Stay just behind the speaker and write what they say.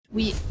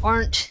we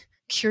aren't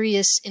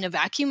curious in a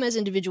vacuum as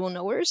individual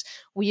knowers.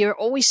 We are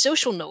always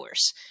social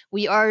knowers.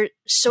 We are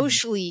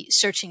socially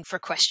searching for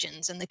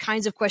questions, and the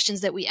kinds of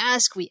questions that we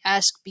ask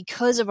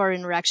because of our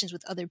interactions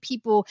with other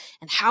people,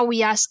 and how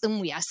we ask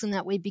them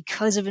that way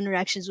because of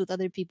interactions with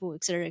other people,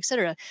 et cetera, et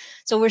cetera.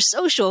 So we're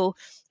social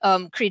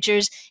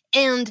creatures,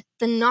 and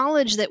the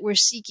knowledge that we're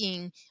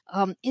seeking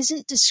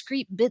isn't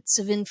discrete bits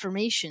of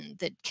information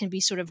that can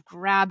be sort of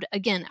grabbed,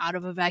 again, out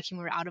of a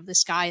vacuum or out of the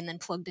sky and then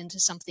plugged into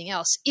something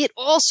else. It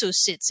also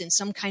sits in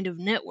some kind of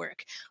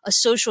network, a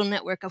social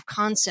network of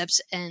concepts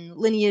and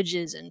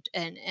lineages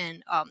and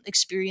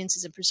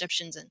experiences and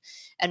perceptions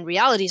and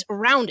realities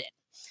around it.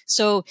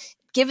 So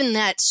given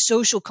that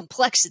social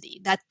complexity,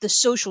 that the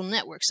social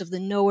networks of the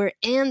knower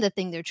and the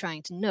thing they're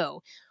trying to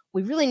know,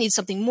 we really need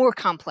something more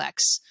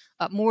complex,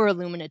 more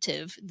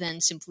illuminative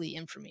than simply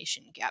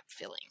information gap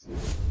filling.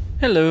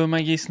 Hello,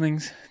 my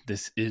geeslings.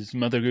 This is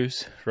Mother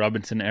Goose,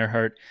 Robinson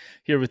Earhart,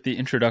 here with the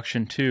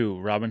introduction to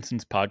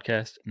Robinson's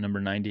podcast, number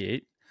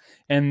 98.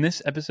 And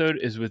this episode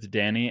is with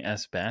Dani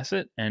S.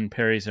 Bassett and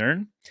Perry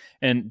Zurn.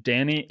 And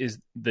Dani is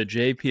the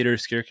J. Peter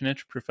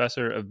Skierkenich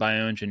Professor of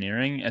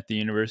Bioengineering at the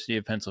University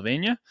of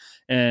Pennsylvania.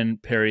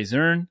 And Perry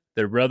Zurn,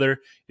 their brother,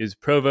 is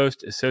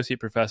Provost Associate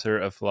Professor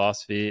of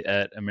Philosophy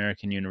at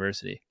American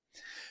University.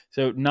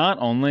 So not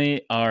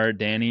only are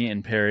Dani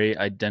and Perry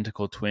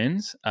identical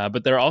twins,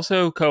 but they're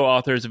also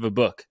co-authors of a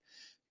book,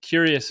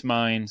 Curious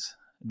Minds,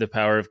 The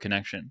Power of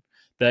Connection,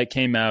 that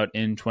came out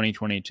in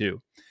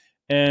 2022.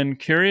 And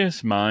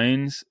Curious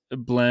Minds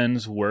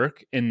blends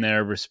work in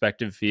their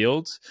respective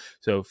fields,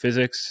 so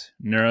physics,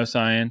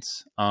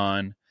 neuroscience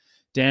on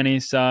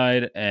Dani's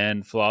side,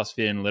 and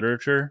philosophy and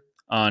literature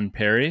on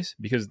Perry's,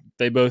 because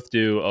they both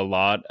do a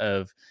lot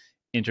of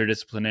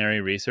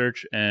interdisciplinary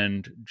research.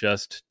 And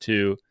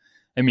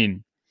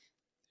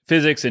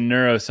physics and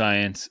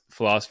neuroscience,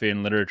 philosophy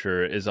and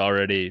literature is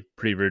already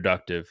pretty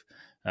reductive,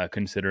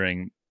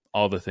 considering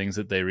all the things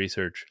that they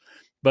research.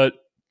 But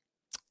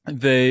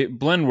they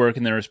blend work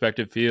in their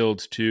respective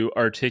fields to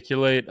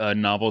articulate a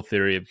novel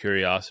theory of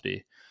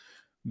curiosity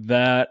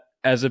that,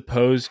 as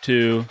opposed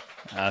to,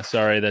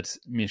 that's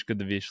Mishka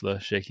the Vishla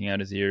shaking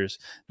out his ears,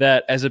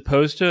 that as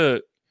opposed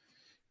to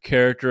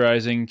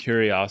characterizing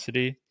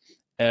curiosity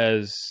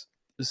as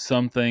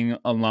something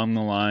along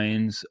the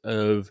lines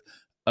of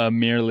a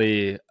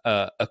merely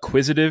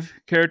acquisitive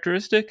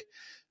characteristic,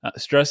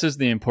 stresses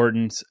the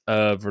importance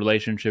of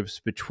relationships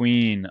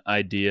between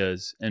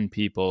ideas and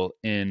people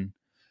in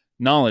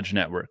knowledge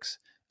networks,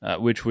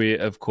 which we,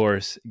 of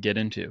course, get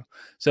into.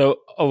 So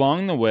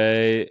along the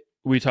way,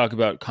 we talk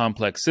about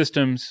complex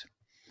systems,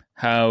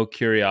 how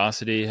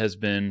curiosity has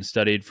been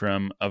studied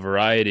from a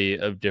variety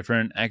of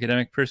different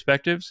academic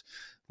perspectives,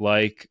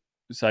 like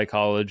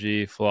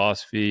psychology,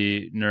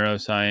 philosophy,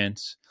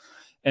 neuroscience,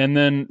 and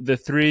then the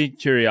three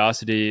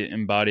curiosity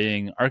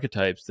embodying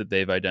archetypes that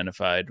they've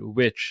identified,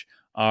 which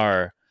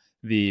are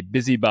the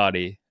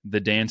busybody, the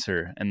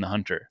dancer, and the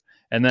hunter.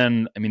 And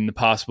then, the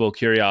possible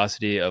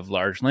curiosity of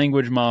large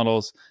language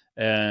models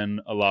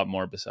and a lot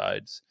more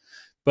besides.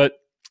 But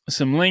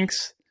some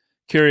links.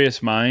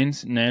 Curious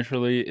Minds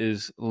naturally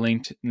is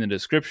linked in the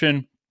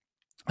description.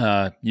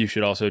 You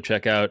should also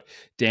check out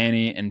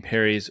Dani and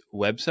Perry's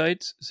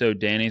websites. So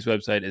Dani's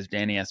website is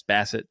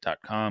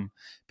danisbassett.com.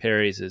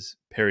 Perry's is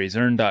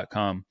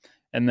perryzurn.com.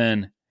 And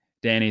then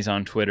Dani's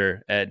on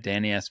Twitter at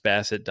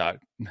danisbassett,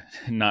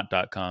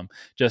 not .com,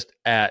 just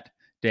at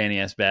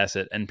Dani S.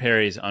 Bassett, and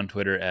Perry's on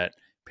Twitter at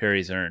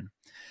Perry Zurn.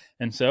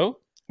 And so,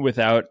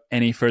 without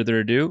any further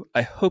ado,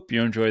 I hope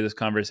you enjoy this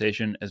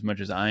conversation as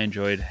much as I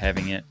enjoyed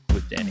having it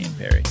with Dani and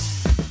Perry.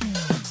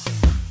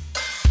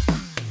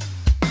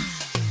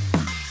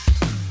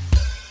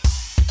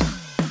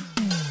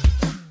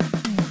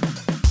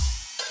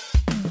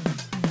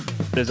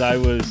 As I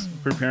was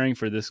preparing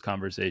for this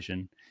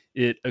conversation,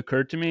 it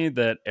occurred to me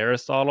that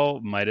Aristotle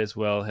might as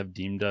well have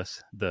deemed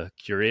us the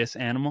curious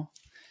animal,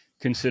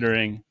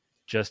 considering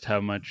just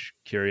how much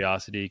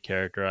curiosity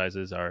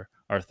characterizes our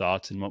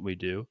thoughts and what we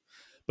do.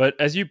 But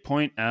as you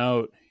point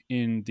out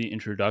in the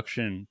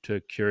introduction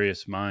to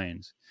Curious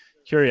Minds,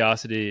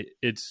 curiosity,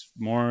 it's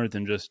more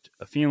than just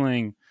a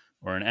feeling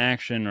or an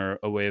action or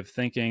a way of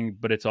thinking,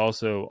 but it's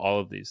also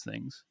all of these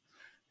things.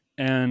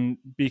 And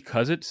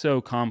because it's so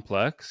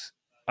complex,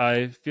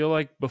 I feel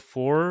like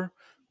before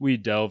we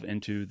delve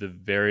into the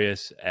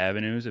various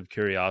avenues of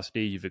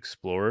curiosity you've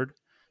explored,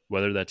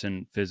 whether that's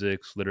in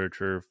physics,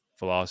 literature,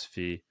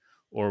 philosophy,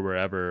 or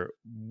wherever,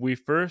 we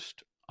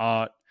first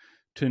ought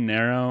to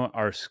narrow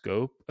our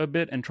scope a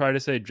bit and try to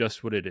say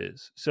just what it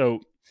is. So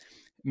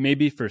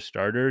maybe for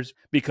starters,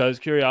 because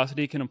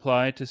curiosity can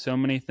apply to so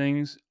many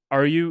things,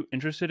 are you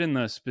interested in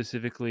the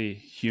specifically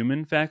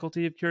human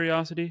faculty of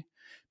curiosity?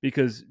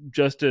 Because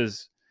just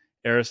as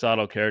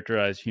Aristotle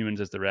characterized humans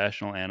as the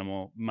rational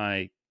animal,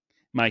 my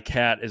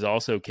cat is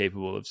also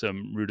capable of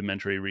some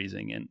rudimentary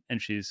reasoning,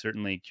 and she's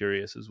certainly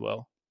curious as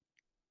well.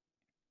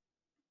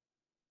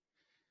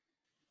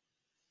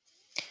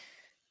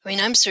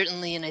 I'm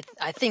certainly, and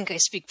I think I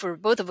speak for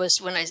both of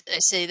us when I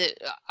say that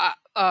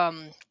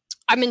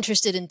I'm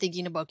interested in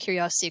thinking about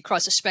curiosity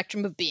across a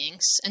spectrum of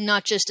beings, and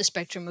not just a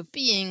spectrum of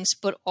beings,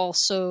 but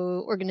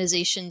also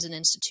organizations and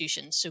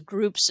institutions. So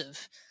groups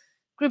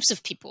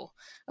of people,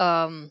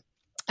 and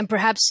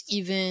perhaps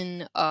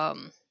even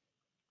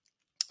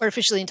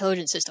artificially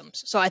intelligent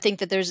systems. So I think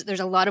that there's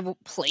a lot of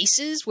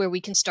places where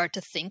we can start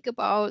to think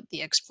about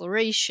the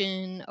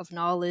exploration of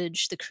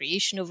knowledge, the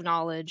creation of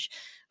knowledge,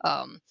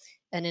 and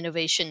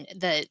innovation.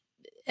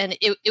 And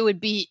it would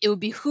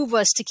behoove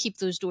us to keep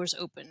those doors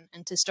open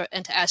and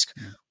to ask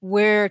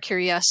where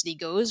curiosity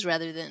goes,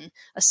 rather than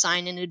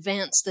assign in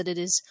advance that it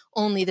is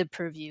only the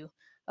purview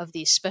of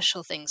these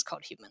special things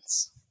called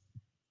humans.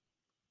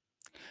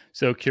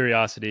 So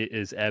curiosity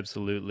is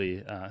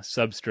absolutely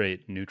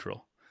substrate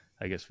neutral,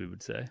 I guess we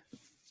would say.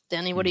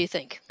 Dani, what do you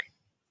think?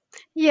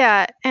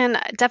 Yeah, and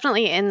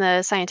definitely in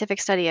the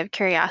scientific study of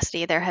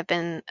curiosity, there have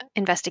been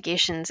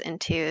investigations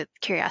into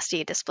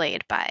curiosity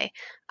displayed by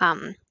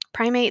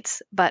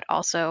primates, but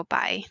also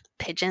by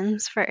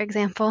pigeons, for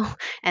example.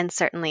 And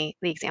certainly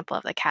the example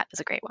of the cat is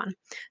a great one.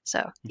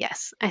 So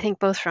yes, I think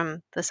both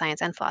from the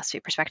science and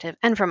philosophy perspective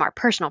and from our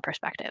personal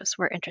perspectives,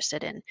 we're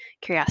interested in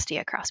curiosity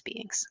across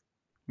beings.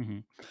 Mm-hmm.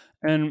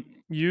 And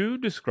you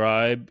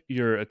describe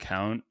your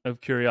account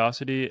of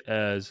curiosity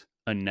as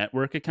a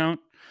network account.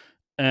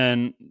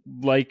 And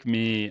like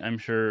me, I'm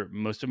sure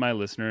most of my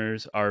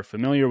listeners are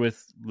familiar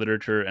with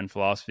literature and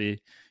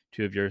philosophy,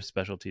 two of your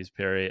specialties,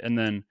 Perry, and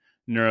then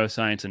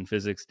neuroscience and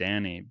physics,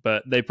 Dani.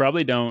 But they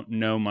probably don't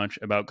know much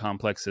about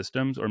complex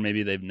systems, or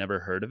maybe they've never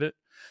heard of it.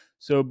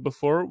 So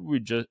before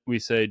we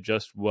say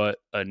just what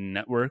a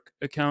network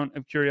account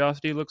of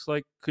curiosity looks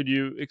like, could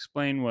you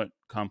explain what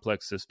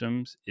complex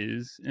systems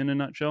is in a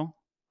nutshell?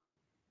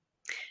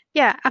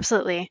 Yeah,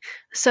 absolutely.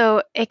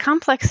 So a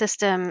complex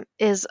system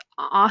is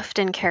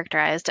often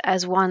characterized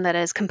as one that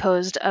is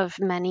composed of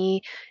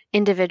many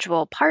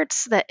individual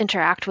parts that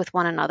interact with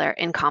one another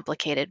in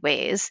complicated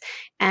ways,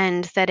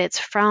 and that it's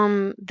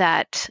from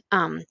that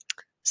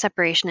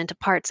separation into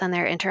parts and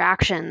their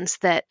interactions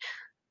that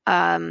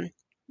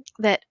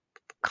that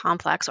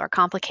complex or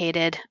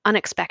complicated,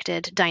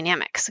 unexpected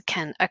dynamics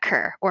can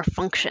occur, or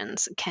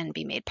functions can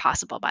be made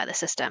possible by the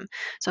system.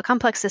 So a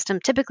complex system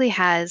typically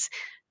has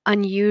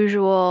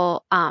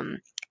unusual,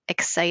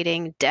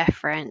 exciting,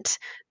 different,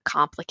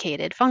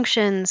 complicated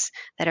functions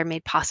that are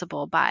made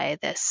possible by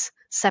this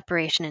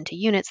separation into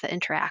units that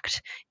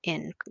interact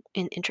in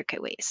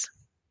intricate ways.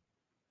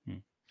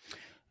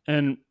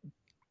 And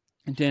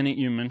Dani,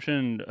 you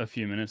mentioned a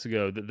few minutes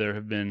ago that there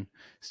have been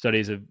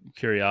studies of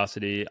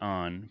curiosity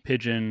on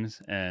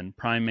pigeons and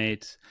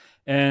primates.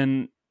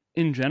 And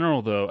in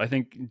general, though, I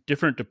think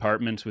different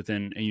departments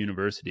within a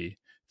university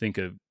think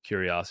of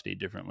curiosity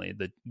differently.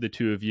 The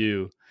two of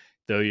you,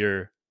 though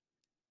you're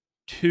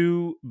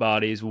two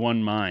bodies,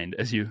 one mind,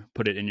 as you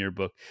put it in your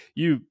book,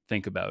 you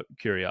think about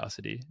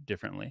curiosity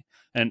differently.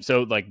 And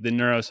so, like, the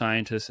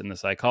neuroscientists and the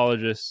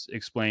psychologists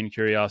explain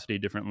curiosity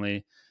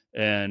differently.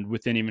 And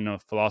within even a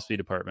philosophy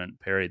department,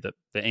 Perry, the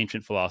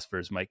ancient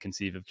philosophers might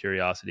conceive of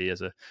curiosity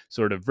as a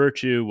sort of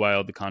virtue,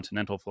 while the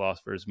continental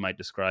philosophers might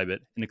describe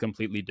it in a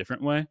completely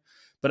different way.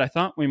 But I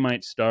thought we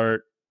might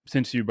start,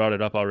 since you brought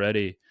it up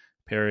already,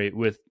 Perry,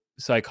 with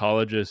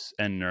psychologists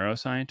and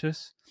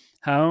neuroscientists.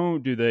 How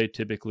do they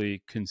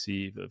typically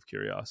conceive of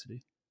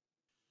curiosity?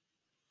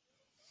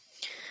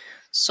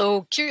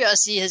 So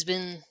curiosity has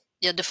been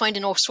defined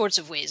in all sorts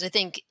of ways. I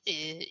think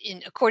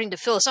according to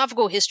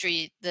philosophical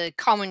history, the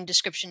common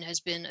description has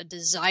been a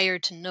desire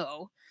to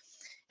know.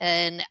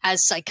 And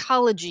as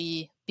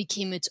psychology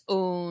became its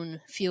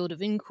own field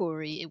of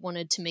inquiry, it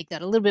wanted to make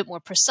that a little bit more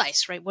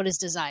precise, right? What is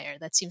desire?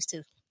 That seems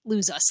to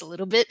lose us a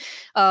little bit.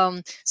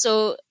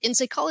 So in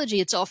psychology,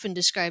 it's often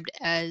described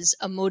as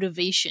a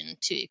motivation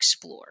to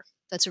explore.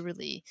 That's a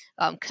really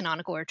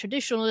canonical or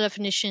traditional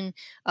definition.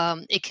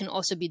 It can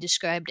also be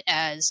described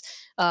as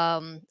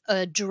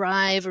a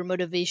drive or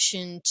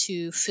motivation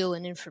to fill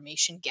an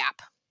information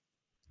gap.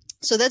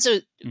 So that's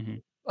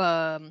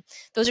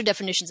those are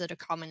definitions that are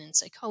common in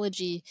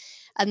psychology.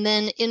 And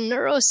then in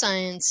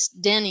neuroscience,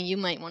 Dani, you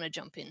might want to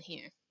jump in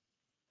here.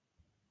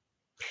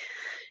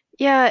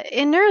 Yeah,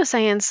 in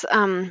neuroscience,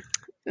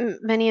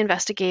 many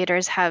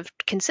investigators have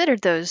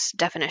considered those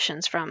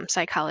definitions from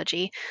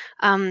psychology,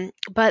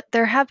 but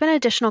there have been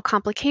additional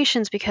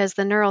complications because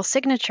the neural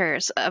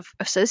signatures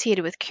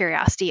associated with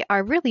curiosity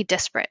are really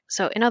disparate.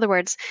 So in other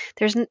words,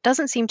 there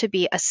doesn't seem to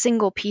be a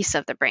single piece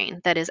of the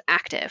brain that is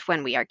active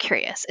when we are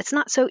curious. It's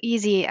not so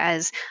easy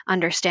as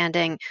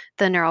understanding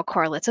the neural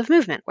correlates of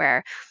movement,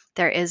 where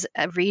there is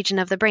a region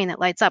of the brain that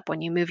lights up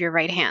when you move your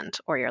right hand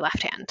or your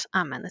left hand,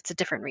 and it's a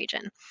different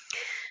region.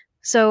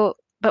 So,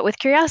 but with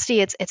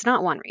curiosity, it's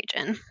not one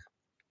region,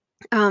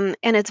 and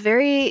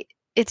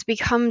it's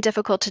become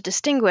difficult to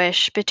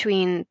distinguish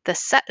between the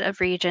set of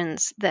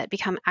regions that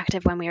become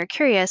active when we are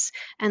curious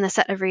and the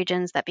set of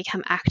regions that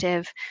become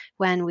active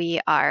when we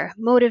are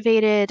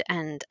motivated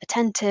and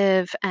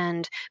attentive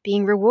and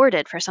being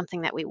rewarded for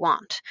something that we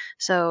want.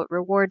 So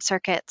reward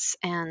circuits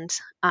and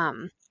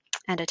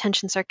and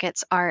attention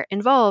circuits are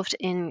involved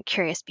in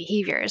curious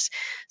behaviors.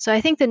 So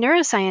I think the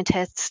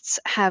neuroscientists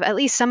have, at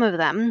least some of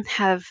them,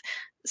 have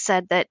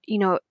said that,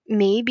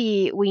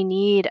 maybe we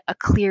need a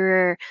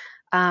clearer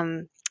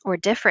or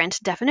different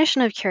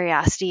definition of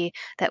curiosity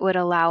that would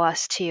allow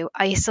us to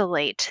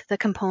isolate the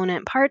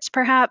component parts,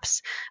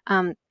 perhaps,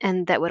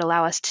 and that would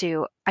allow us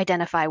to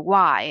identify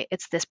why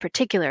it's this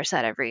particular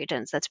set of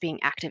regions that's being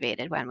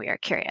activated when we are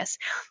curious.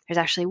 There's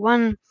actually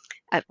one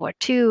or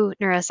two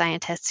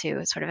neuroscientists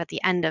who, sort of at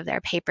the end of their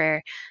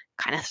paper,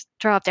 kind of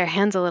throw up their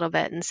hands a little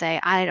bit and say,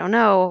 I don't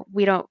know,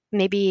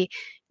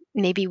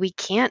 maybe we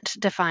can't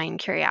define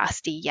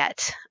curiosity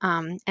yet.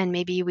 And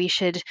maybe we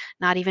should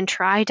not even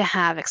try to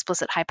have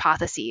explicit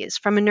hypotheses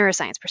from a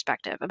neuroscience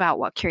perspective about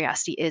what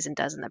curiosity is and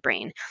does in the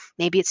brain.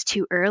 Maybe it's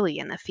too early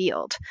in the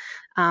field.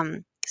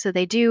 So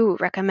they do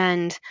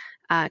recommend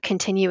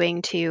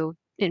continuing to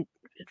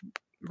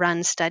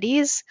run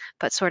studies,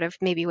 but sort of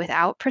maybe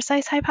without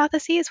precise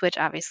hypotheses, which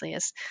obviously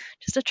is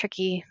just a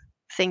tricky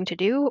thing to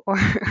do, or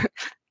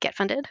get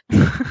funded,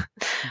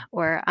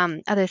 or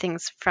other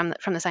things from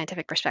the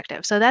scientific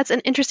perspective. So that's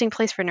an interesting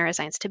place for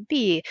neuroscience to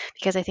be,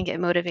 because I think it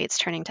motivates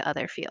turning to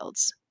other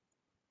fields.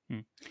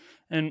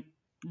 And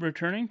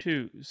returning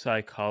to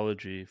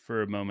psychology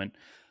for a moment,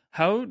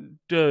 how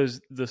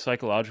does the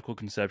psychological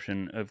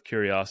conception of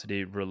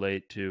curiosity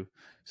relate to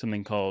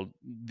something called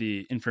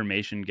the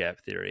information gap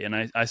theory?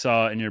 And I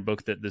saw in your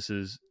book that this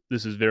is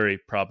very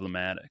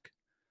problematic.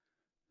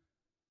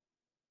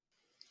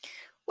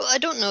 Well, I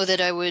don't know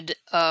that I would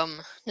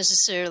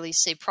necessarily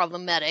say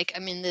problematic. I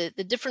mean,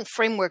 the different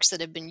frameworks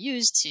that have been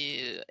used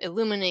to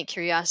illuminate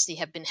curiosity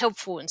have been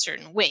helpful in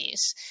certain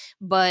ways.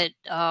 But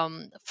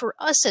for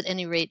us, at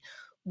any rate,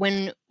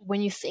 when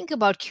you think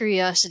about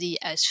curiosity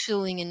as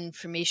filling an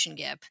information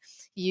gap,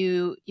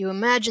 you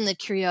imagine that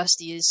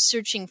curiosity is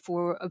searching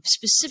for a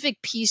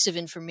specific piece of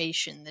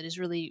information that is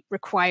really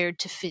required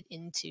to fit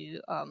into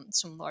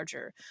some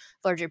larger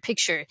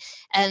picture,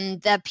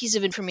 and that piece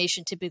of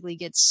information typically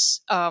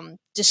gets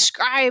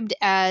described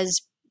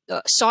as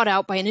sought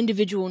out by an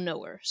individual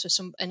knower.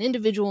 So an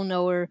individual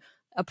knower,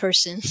 a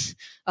person,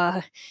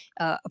 a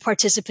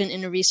participant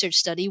in a research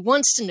study,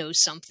 wants to know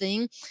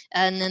something,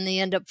 and then they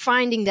end up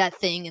finding that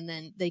thing, and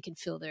then they can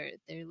fill their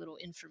little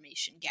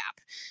information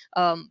gap.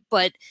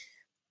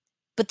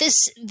 But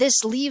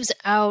this leaves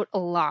out a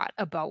lot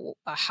about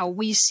how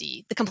we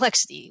see the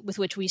complexity with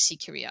which we see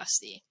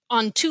curiosity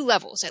on two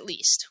levels, at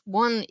least.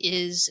 One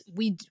is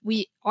we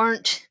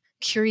aren't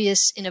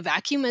curious in a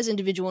vacuum as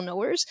individual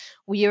knowers.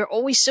 We are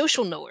always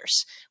social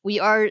knowers. We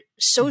are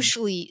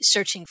socially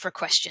searching for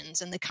questions,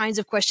 and the kinds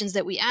of questions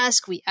that we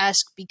ask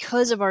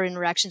because of our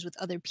interactions with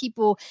other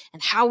people,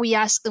 and how we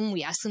ask them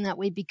that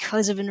way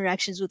because of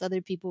interactions with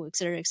other people, et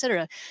cetera, et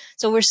cetera.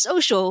 So we're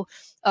social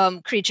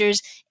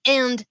creatures,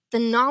 and the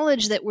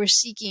knowledge that we're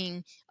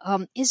seeking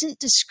isn't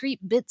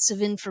discrete bits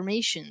of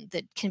information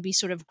that can be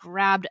sort of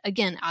grabbed,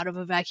 again, out of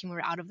a vacuum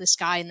or out of the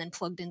sky and then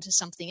plugged into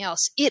something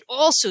else. It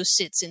also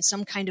sits in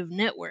some kind of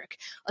network,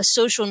 a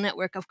social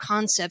network of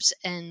concepts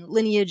and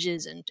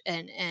lineages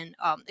and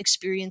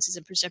experiences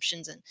and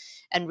perceptions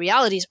and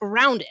realities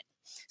around it.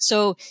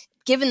 So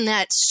given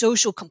that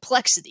social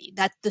complexity,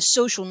 that the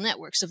social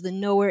networks of the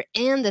knower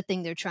and the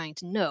thing they're trying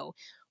to know,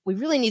 we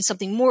really need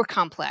something more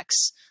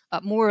complex,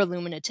 more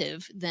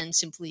illuminative than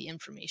simply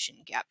information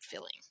gap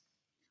filling.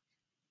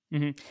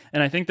 Mm-hmm.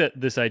 And I think that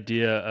this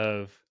idea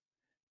of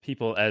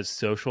people as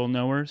social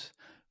knowers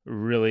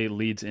really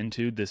leads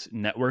into this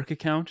network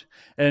account.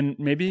 And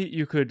maybe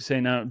you could say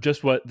now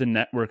just what the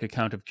network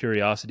account of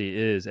curiosity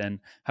is and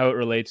how it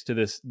relates to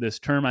this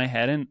term I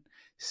hadn't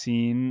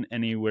seen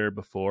anywhere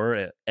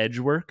before, edge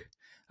work.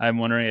 I'm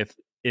wondering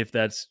if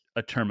that's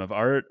a term of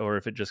art or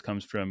if it just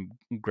comes from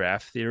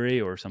graph theory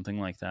or something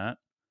like that.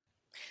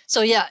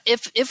 So yeah,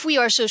 if we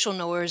are social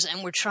knowers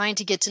and we're trying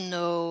to get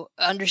to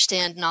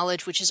understand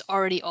knowledge which is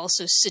already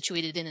also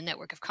situated in a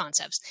network of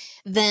concepts,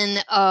 then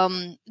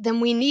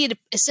we need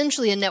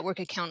essentially a network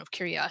account of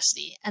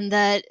curiosity, and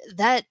that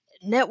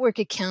network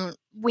account,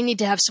 we need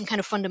to have some kind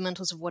of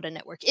fundamentals of what a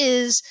network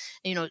is.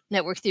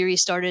 Network theory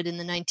started in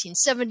the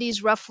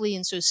 1970s, roughly,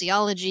 in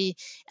sociology,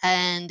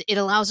 and it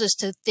allows us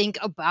to think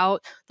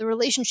about the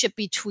relationship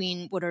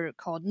between what are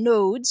called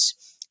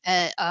nodes,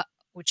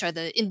 which are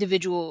the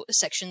individual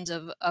sections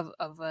of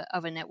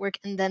a network,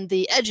 and then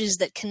the edges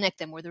that connect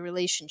them, or the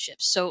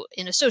relationships. So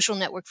in a social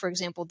network, for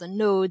example, the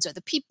nodes are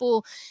the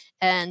people,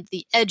 and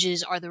the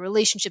edges are the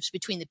relationships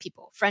between the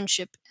people,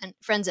 friendship and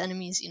friends,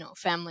 enemies,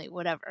 family,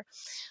 whatever.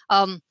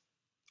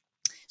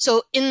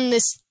 So in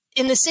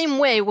the same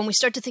way, when we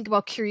start to think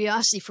about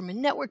curiosity from a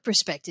network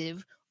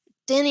perspective,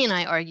 Dani and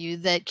I argue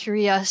that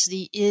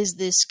curiosity is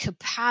this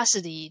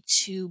capacity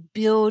to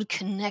build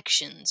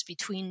connections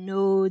between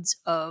nodes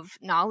of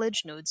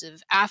knowledge, nodes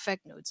of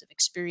affect, nodes of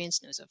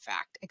experience, nodes of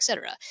fact,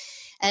 etc.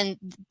 And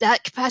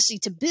that capacity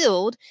to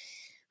build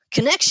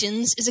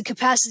Connections is a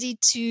capacity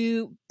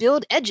to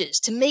build edges,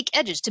 to make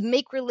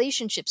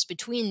relationships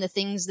between the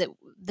things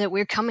that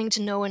we're coming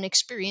to know and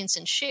experience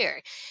and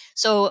share.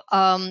 So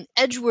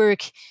edge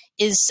work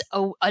is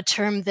a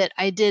term that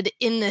I did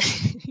in the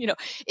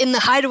in the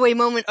hideaway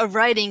moment of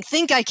writing,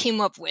 think I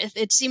came up with.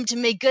 It seemed to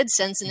make good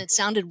sense and it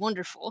sounded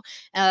wonderful.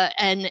 But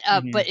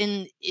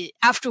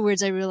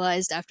afterwards I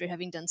realized, after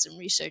having done some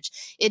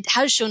research, it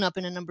has shown up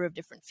in a number of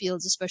different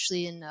fields,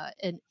 especially in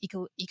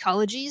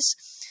ecologies.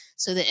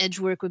 So the edge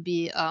work would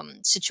be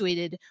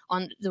situated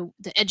on the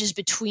edges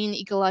between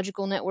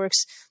ecological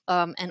networks,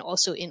 and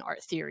also in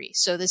art theory.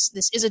 So this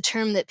is a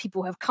term that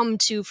people have come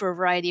to for a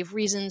variety of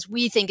reasons.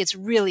 We think it's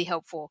really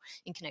helpful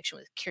in connection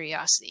with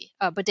curiosity.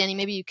 But Dani,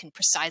 maybe you can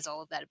precise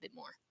all of that a bit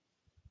more.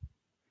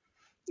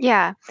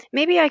 Yeah,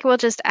 maybe I will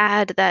just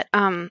add that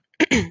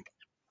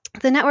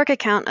the network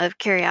account of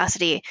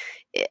curiosity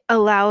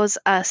allows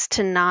us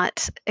to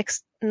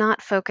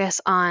not focus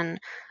on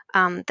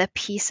the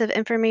piece of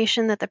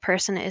information that the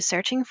person is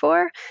searching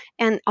for,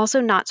 and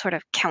also not sort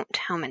of count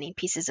how many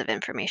pieces of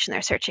information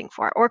they're searching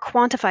for, or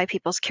quantify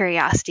people's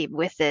curiosity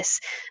with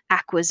this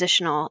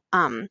acquisitional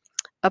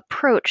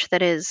approach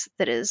that is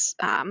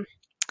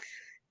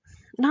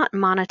not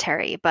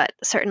monetary, but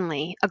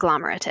certainly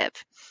agglomerative,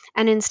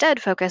 and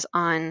instead focus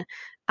on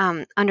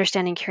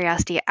understanding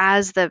curiosity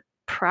as the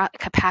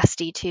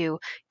capacity to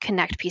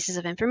connect pieces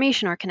of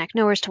information or connect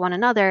knowers to one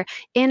another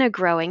in a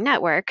growing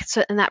network.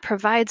 So, and that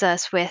provides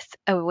us with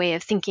a way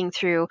of thinking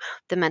through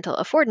the mental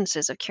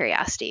affordances of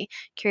curiosity.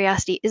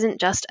 Curiosity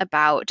isn't just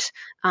about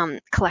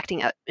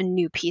collecting a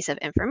new piece of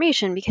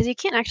information, because you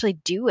can't actually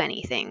do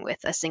anything with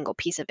a single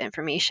piece of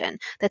information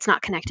that's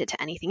not connected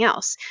to anything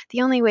else.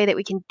 The only way that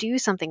we can do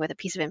something with a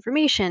piece of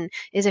information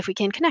is if we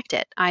can connect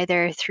it,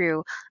 either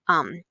through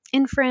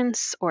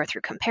inference or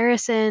through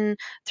comparison,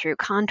 through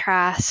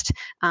contrast,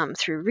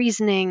 through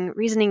reasoning.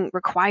 Reasoning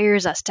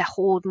requires us to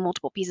hold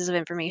multiple pieces of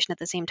information at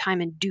the same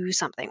time and do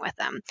something with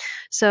them.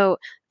 So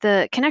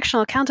the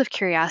connectional account of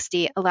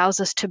curiosity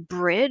allows us to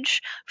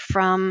bridge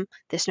from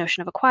this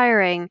notion of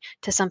acquiring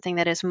to something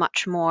that is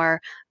much more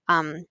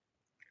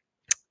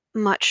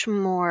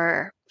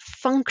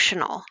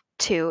functional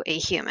to a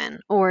human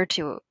or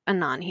to a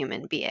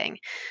non-human being.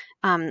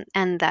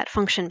 And that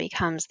function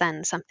becomes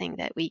then something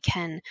that we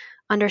can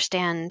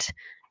understand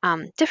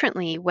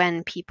differently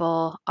when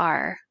people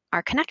are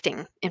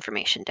connecting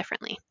information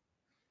differently.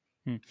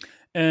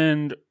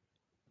 And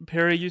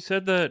Perry, you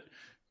said that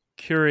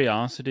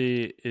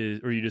curiosity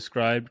is, or you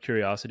described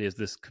curiosity as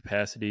this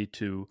capacity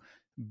to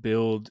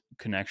build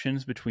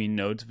connections between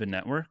nodes of a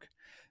network.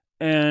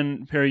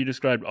 And Perry, you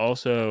described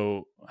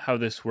also how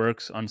this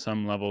works on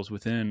some levels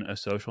within a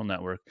social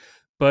network.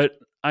 But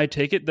I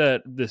take it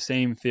that the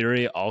same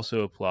theory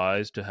also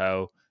applies to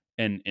how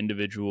an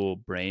individual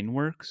brain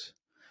works.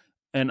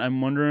 And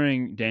I'm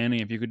wondering,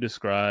 Dani, if you could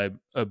describe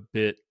a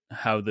bit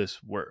how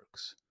this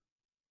works,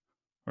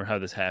 or how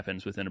this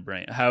happens within a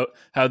brain, how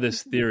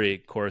this theory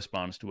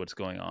corresponds to what's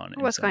going on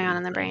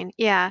In the brain.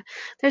 Yeah,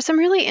 there's some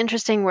really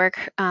interesting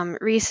work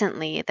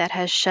recently that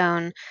has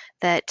shown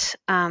that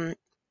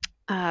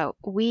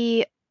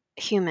we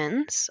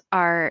humans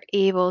are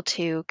able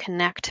to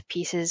connect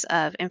pieces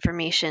of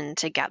information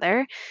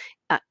together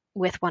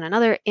with one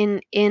another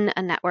in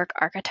a network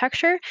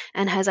architecture,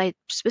 and has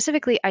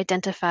specifically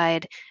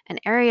identified an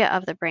area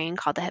of the brain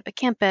called the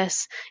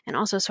hippocampus, and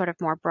also sort of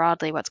more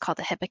broadly what's called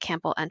the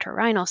hippocampal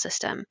entorhinal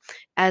system,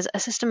 as a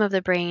system of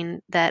the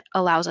brain that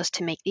allows us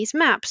to make these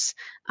maps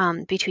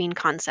between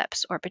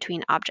concepts or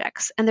between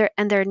objects, and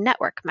they're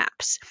network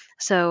maps.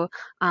 So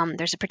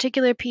there's a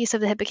particular piece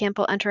of the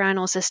hippocampal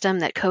entorhinal system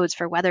that codes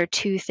for whether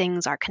two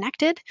things are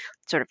connected,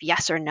 sort of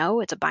yes or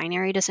no, it's a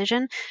binary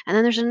decision. And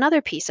then there's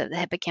another piece of the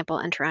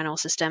hippocampal entorhinal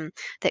system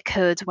that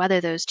codes whether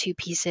those two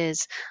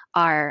pieces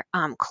are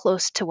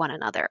close to one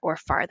another or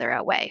farther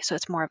away. So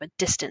it's more of a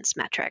distance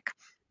metric.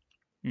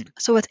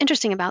 So what's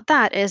interesting about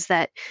that is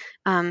that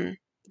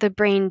the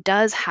brain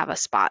does have a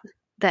spot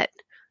that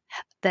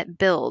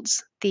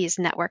builds these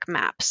network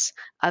maps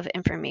of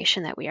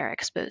information that we are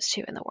exposed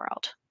to in the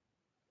world.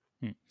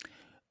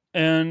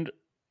 And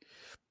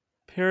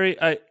Perry,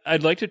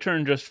 I'd like to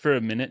turn just for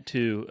a minute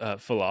to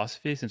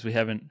philosophy, since we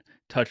haven't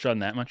touched on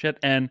that much yet.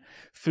 And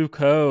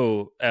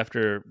Foucault,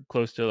 after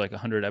close to like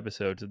 100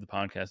 episodes of the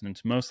podcast, and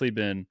it's mostly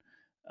been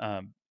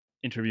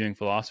interviewing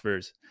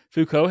philosophers,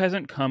 Foucault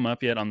hasn't come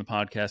up yet on the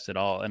podcast at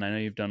all. And I know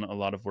you've done a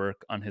lot of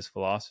work on his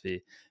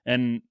philosophy.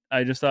 And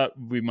I just thought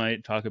we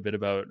might talk a bit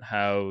about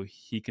how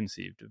he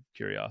conceived of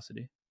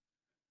curiosity.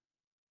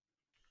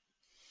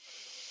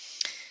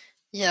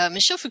 Yeah,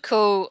 Michel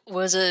Foucault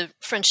was a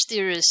French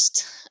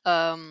theorist,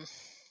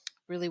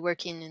 really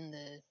working in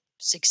the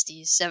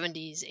 60s,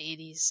 70s,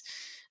 80s,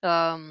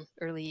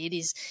 early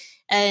 80s.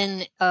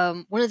 And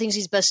one of the things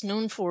he's best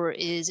known for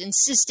is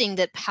insisting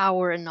that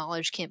power and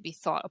knowledge can't be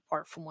thought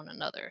apart from one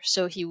another.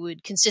 So he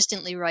would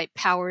consistently write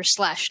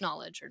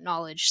power/knowledge or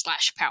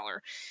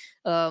knowledge/power.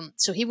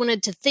 So he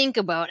wanted to think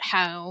about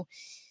how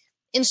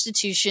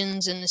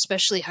institutions, and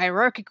especially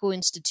hierarchical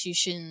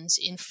institutions,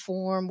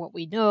 inform what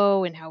we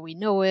know and how we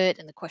know it,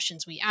 and the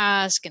questions we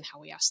ask and how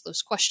we ask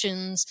those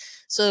questions.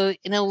 So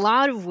in a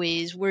lot of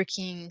ways,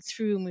 working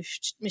through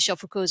Michel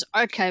Foucault's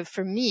archive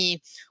for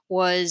me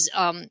was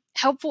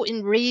helpful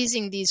in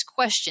raising these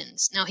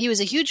questions. Now, he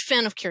was a huge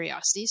fan of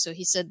curiosity, so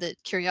he said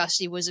that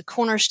curiosity was a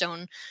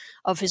cornerstone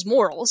of his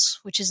morals,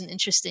 which is an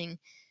interesting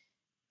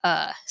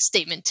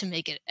statement to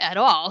make it at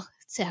all,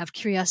 to have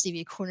curiosity be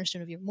a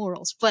cornerstone of your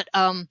morals. But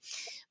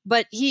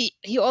he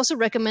also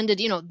recommended,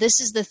 this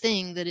is the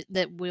thing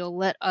that will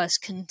let us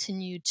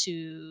continue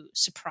to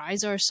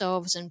surprise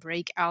ourselves and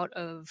break out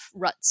of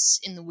ruts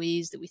in the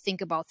ways that we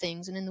think about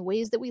things and in the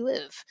ways that we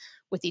live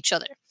with each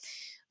other.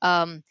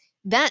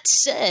 That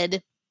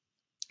said,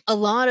 a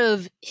lot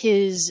of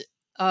his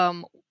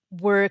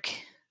work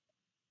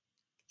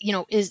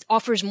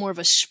offers more of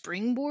a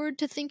springboard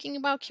to thinking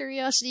about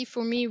curiosity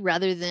for me,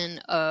 rather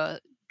than a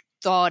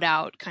thought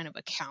out kind of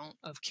account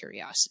of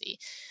curiosity.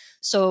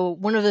 So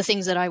one of the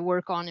things that I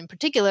work on in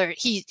particular,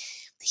 he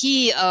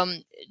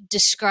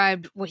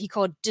described what he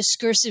called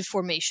discursive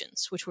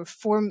formations, which were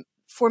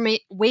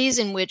ways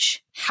in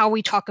which how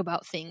we talk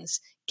about things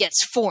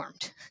gets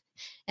formed.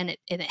 And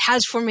it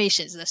has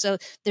formations. So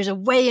there's a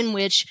way in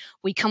which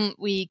we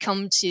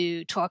come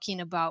to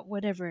talking about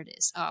whatever it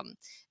is,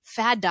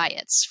 fad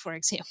diets, for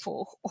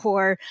example,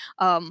 or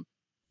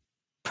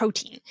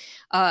protein,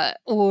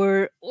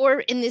 or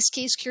in this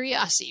case,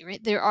 curiosity.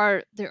 Right? There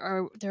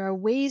are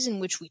ways in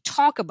which we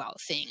talk about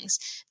things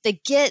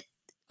that get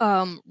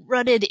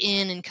rutted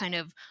in and kind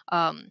of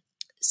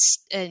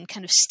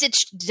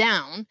stitched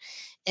down.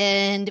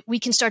 And we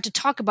can start to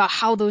talk about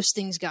how those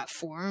things got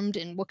formed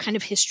and what kind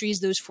of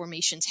histories those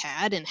formations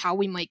had, and how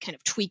we might kind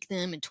of tweak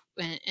them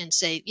and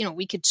say,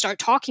 we could start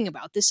talking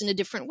about this in a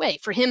different way.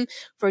 For him,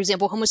 for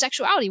example,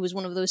 homosexuality was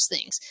one of those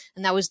things.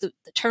 And that was the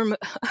term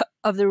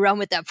of the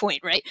realm at that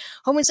point, right?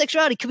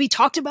 Homosexuality could be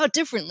talked about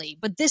differently,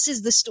 but this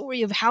is the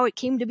story of how it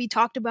came to be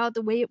talked about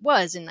the way it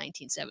was in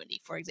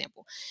 1970, for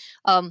example.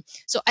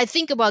 So I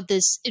think about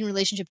this in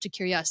relationship to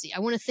curiosity.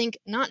 I want to think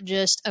not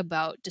just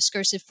about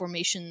discursive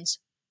formations,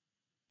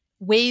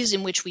 ways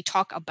in which we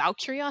talk about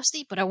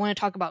curiosity, but I want to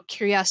talk about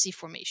curiosity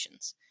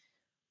formations,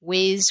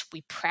 ways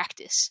we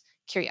practice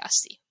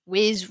curiosity,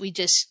 ways we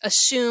just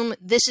assume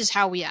this is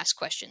how we ask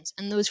questions.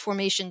 And those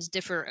formations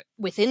differ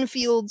within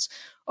fields,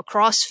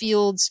 across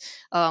fields,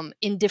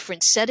 in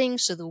different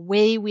settings. So the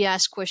way we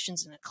ask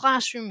questions in a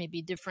classroom may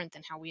be different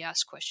than how we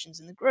ask questions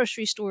in the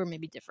grocery store,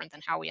 maybe different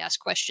than how we ask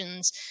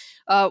questions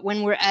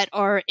when we're at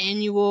our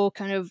annual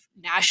kind of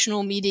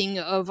national meeting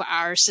of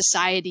our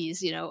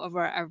societies, of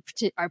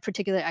our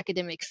particular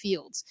academic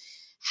fields.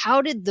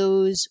 How did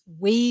those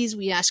ways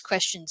we ask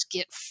questions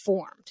get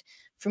formed?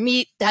 For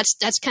me,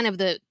 that's kind of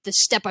the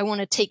step I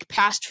want to take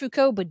past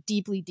Foucault, but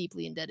deeply,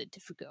 deeply indebted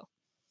to Foucault.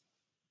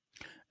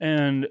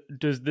 And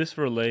does this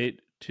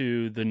relate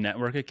to the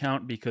network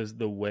account? Because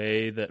the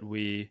way that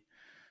we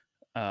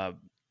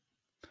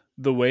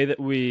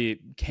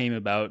came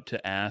about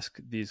to ask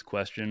these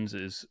questions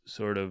is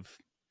sort of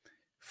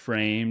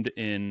framed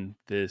in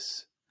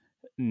this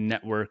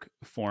network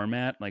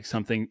format, like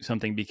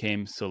something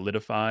became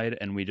solidified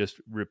and we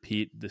just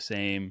repeat the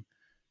same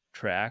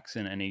tracks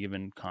in any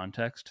given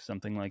context,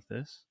 something like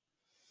this?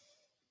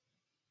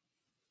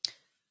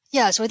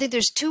 Yeah, so I think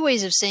there's two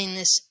ways of saying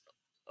this.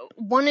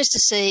 One is to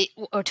say,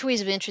 or two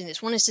ways of answering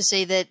this. One is to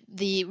say that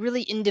the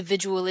really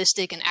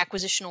individualistic and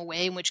acquisitional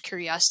way in which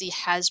curiosity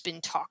has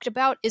been talked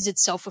about is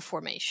itself a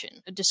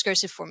formation, a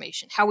discursive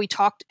formation. How we've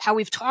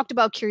talked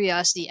about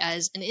curiosity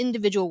as an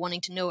individual wanting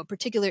to know a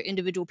particular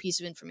individual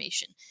piece of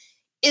information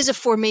is a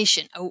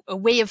formation, a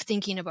way of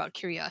thinking about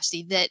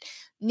curiosity that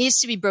needs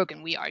to be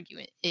broken, we argue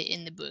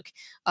in the book,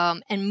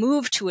 and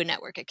move to a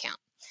network account.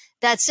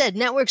 That said,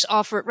 networks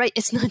offer, right,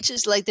 it's not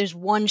just like there's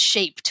one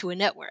shape to a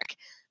network.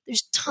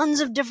 There's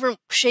tons of different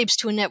shapes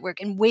to a network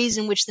and ways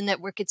in which the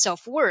network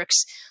itself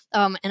works.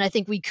 And I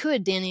think we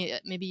could, Dani,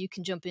 maybe you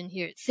can jump in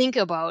here, think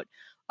about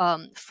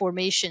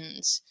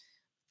formations,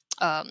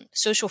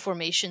 social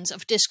formations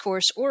of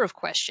discourse or of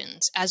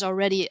questions as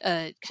already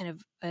a kind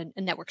of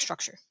a network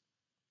structure.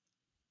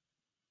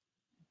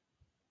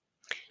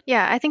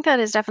 Yeah, I think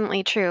that is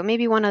definitely true.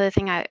 Maybe one other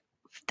thing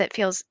that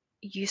feels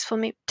useful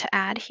to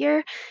add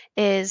here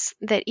is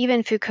that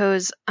even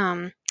Foucault's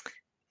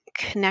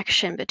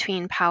connection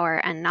between power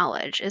and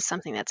knowledge is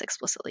something that's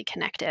explicitly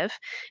connective,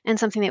 and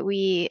something that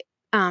we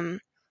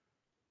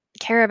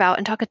care about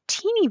and talk a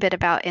teeny bit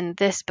about in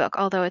this book,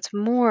 although it's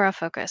more a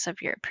focus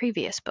of your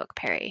previous book,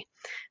 Perry.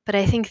 But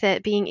I think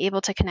that being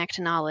able to connect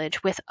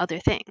knowledge with other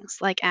things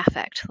like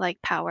affect,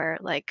 like power,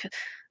 like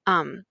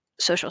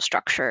social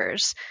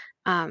structures,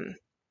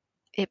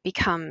 it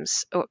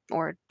becomes,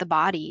 or the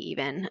body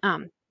even,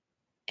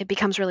 it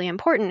becomes really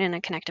important in a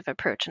connective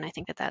approach. And I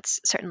think that that's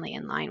certainly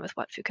in line with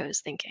what Foucault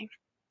is thinking.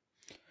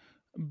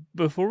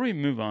 Before we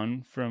move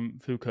on from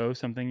Foucault,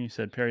 something you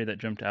said, Perry, that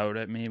jumped out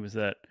at me was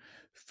that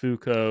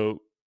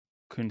Foucault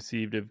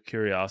conceived of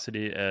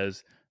curiosity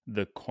as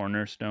the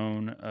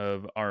cornerstone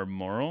of our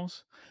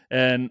morals.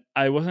 And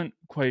I wasn't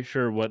quite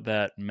sure what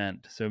that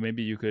meant. So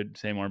maybe you could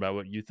say more about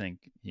what you think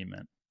he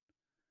meant.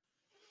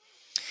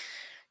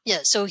 Yeah,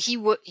 so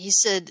he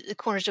said the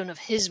cornerstone of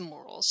his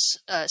morals.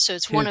 So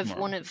it's one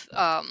of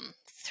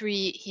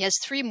three. He has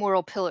three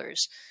moral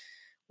pillars.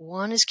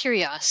 One is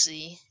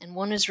curiosity, and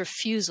one is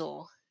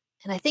refusal,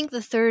 and I think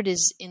the third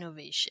is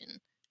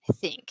innovation. I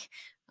think,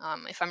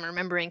 if I'm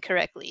remembering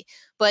correctly,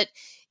 but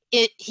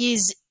this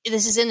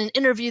is in an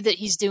interview that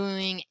he's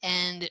doing,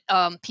 and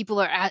people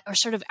are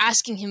sort of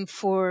asking him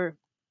for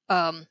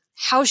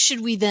how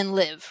should we then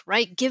live,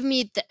 right? Give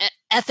me the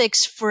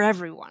ethics for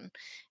everyone.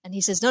 And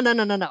he says, no.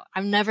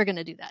 I'm never going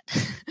to do that.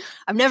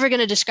 I'm never going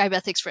to describe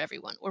ethics for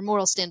everyone or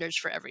moral standards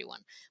for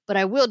everyone, but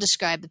I will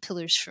describe the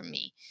pillars for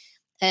me.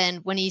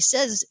 And when he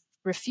says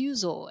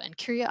refusal and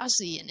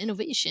curiosity and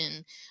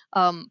innovation,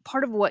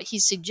 part of what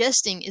he's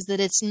suggesting is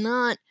that it's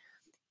not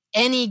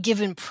any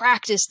given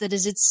practice that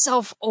is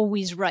itself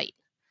always right,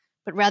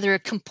 but rather a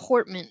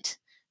comportment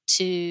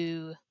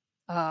to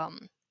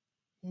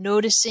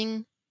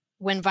noticing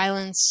when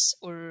violence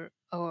or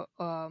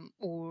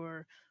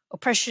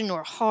oppression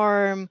or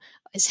harm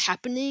is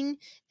happening,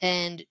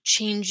 and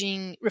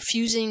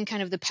refusing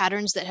kind of the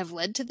patterns that have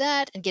led to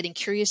that, and getting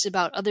curious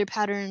about other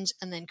patterns,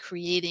 and then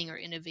creating or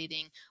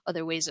innovating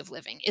other ways of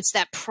living. It's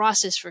that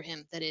process for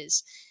him that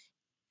is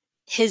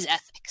his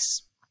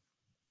ethics.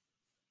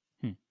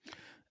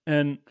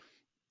 And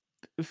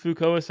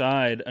Foucault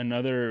aside,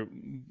 another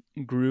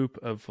group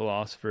of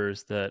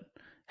philosophers that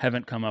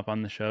haven't come up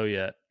on the show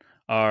yet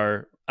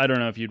are, I don't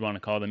know if you'd want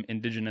to call them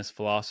indigenous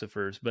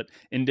philosophers, but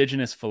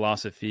indigenous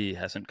philosophy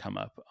hasn't come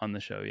up on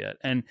the show yet.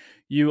 And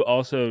you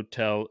also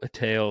tell a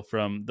tale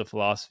from the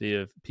philosophy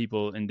of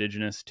people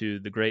indigenous to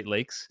the Great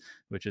Lakes,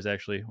 which is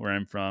actually where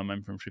I'm from.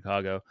 I'm from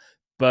Chicago.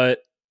 But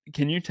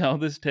can you tell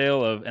this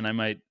tale of, and I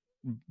might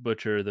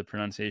butcher the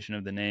pronunciation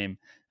of the name,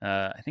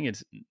 I think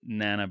it's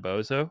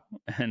Nanabozo,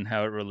 and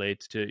how it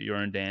relates to your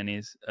and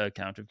Dani's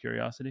account of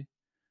curiosity?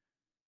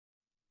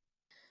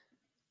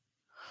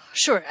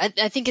 Sure.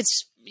 I think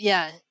it's,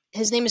 yeah,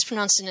 his name is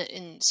pronounced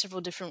in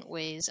several different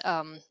ways.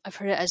 I've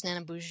heard it as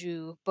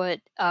Nanabuju,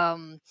 but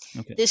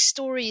Okay. This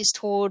story is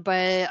told by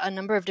a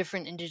number of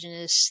different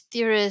indigenous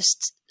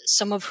theorists,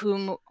 some of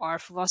whom are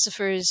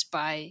philosophers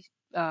by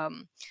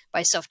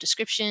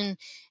self-description,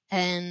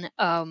 and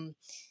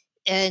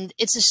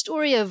it's a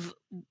story of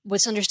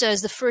what's understood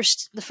as the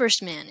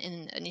first man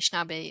in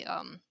Anishinaabe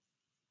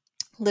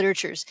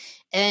literatures,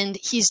 and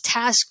he's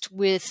tasked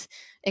with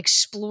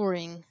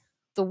exploring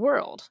the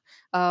world,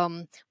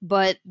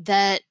 but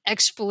that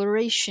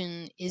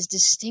exploration is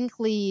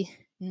distinctly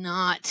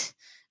not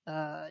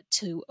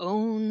to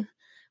own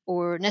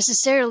or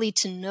necessarily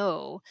to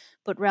know,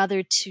 but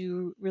rather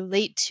to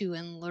relate to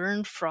and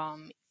learn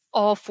from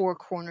all four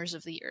corners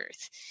of the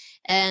earth.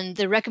 And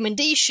the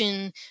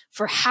recommendation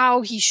for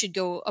how he should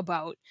go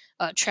about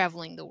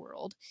traveling the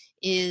world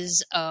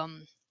is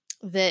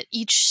that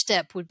each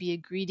step would be a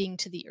greeting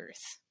to the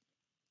earth.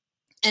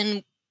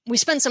 And we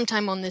spend some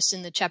time on this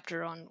in the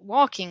chapter on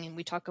walking, and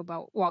we talk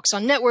about walks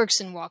on networks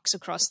and walks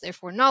across,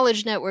 therefore,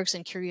 knowledge networks,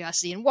 and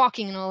curiosity and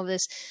walking and all of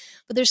this.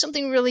 But there's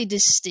something really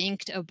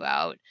distinct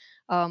about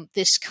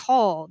this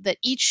call that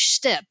each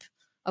step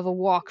of a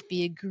walk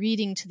be a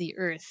greeting to the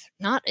earth,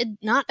 not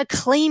a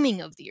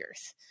claiming of the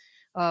earth,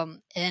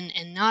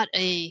 and not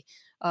a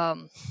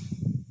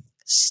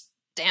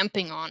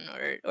stamping on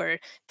or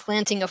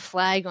planting a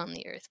flag on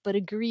the earth, but a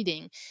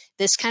greeting,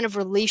 this kind of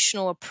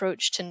relational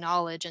approach to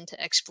knowledge and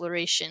to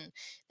exploration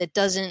that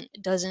doesn't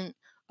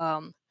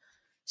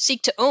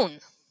seek to own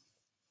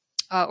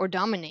or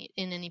dominate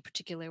in any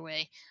particular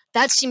way.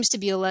 That seems to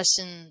be a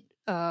lesson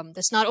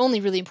that's not only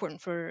really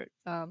important for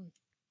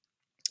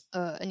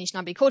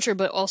Anishinaabe culture,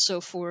 but also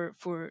for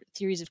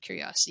theories of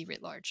curiosity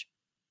writ large.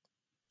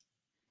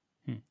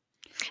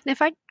 And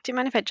do you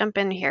mind if I jump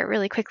in here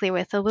really quickly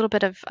with a little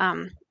bit of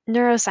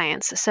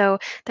neuroscience? So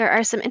there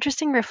are some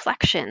interesting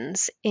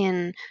reflections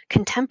in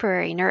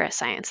contemporary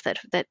neuroscience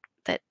that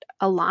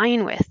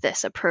align with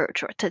this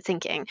approach to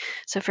thinking.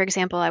 So, for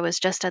example, I was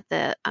just at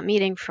a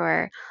meeting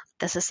for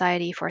the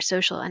Society for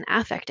Social and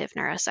Affective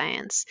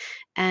Neuroscience,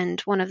 and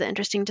one of the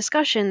interesting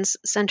discussions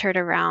centered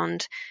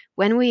around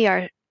when we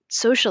are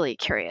socially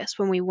curious,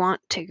 when we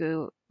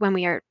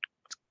are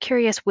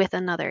curious with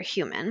another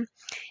human,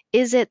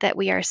 is it that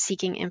we are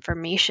seeking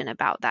information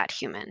about that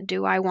human?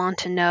 Do I want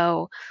to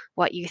know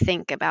what you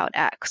think about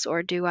X,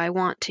 or do I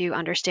want to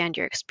understand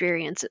your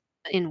experience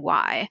in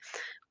Y?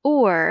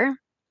 Or,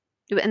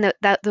 and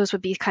those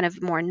would be kind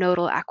of more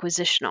nodal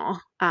acquisitional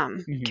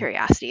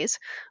curiosities.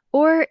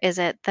 Or is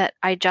it that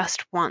I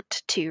just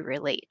want to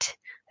relate?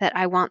 That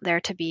I want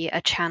there to be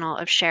a channel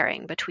of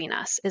sharing between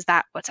us? Is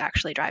that what's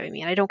actually driving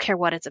me? And I don't care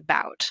what it's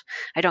about.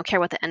 I don't care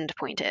what the end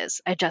point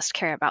is. I just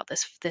care about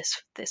this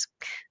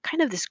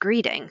kind of this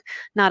greeting,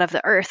 not of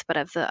the earth, but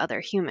of the other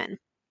human.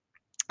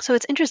 So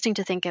it's interesting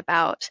to think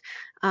about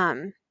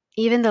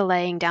even the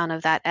laying down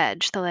of that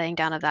edge, the laying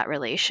down of that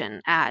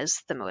relation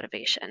as the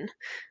motivation,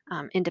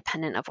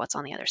 independent of what's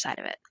on the other side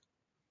of it.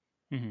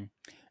 Mm-hmm.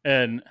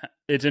 And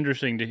it's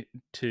interesting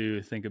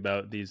to think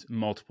about these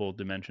multiple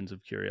dimensions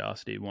of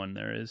curiosity. One,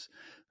 there is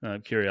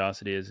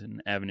curiosity is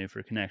an avenue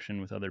for connection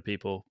with other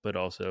people, but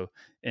also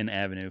an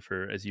avenue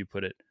for, as you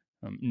put it,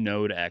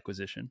 node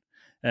acquisition.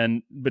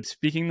 But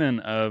speaking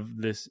then of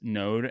this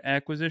node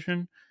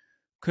acquisition,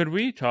 could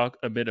we talk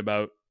a bit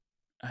about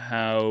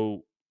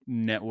how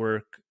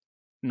knowledge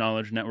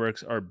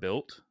networks are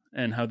built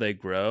and how they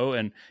grow?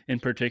 And in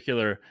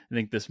particular, I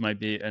think this might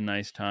be a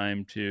nice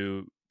time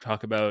to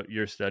talk about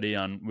your study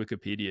on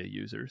Wikipedia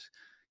users,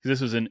 because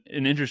this was an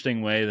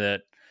interesting way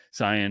that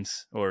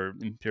science or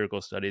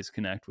empirical studies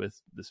connect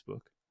with this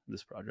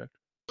project.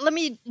 Let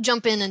me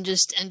jump in and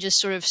just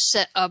sort of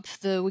set up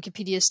the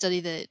Wikipedia study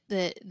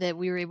that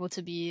we were able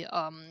to be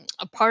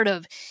a part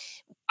of.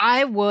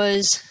 I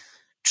was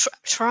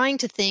trying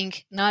to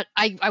think,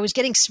 I was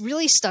getting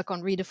really stuck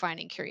on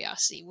redefining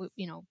curiosity,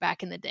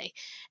 back in the day.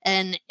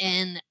 And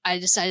I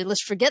decided,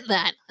 let's forget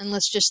that and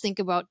let's just think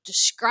about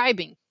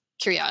describing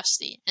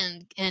curiosity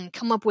and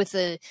come up with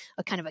a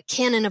kind of a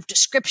canon of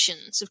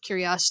descriptions of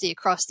curiosity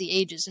across the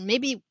ages. And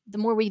maybe the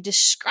more we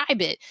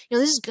describe it,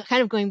 this is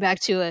kind of going back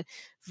to a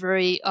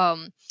very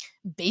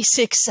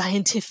basic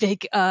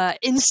scientific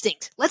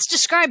instinct. Let's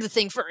describe the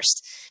thing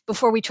first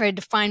before we try to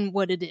define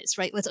what it is,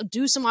 right? Let's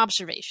do some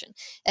observation.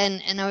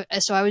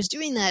 So I was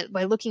doing that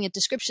by looking at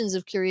descriptions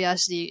of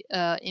curiosity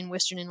in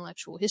Western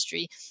intellectual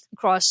history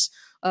across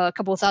a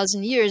couple of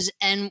thousand years.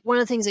 And one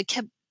of the things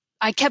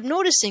I kept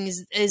noticing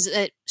is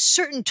that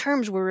certain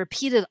terms were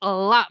repeated a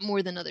lot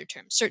more than other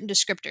terms, certain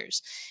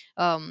descriptors.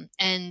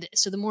 And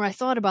so the more I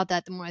thought about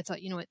that, the more I thought,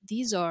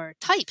 these are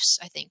types,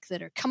 I think,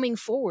 that are coming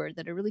forward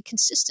that are really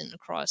consistent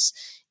across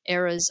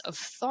eras of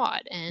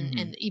thought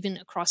and even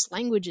across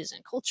languages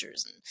and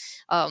cultures.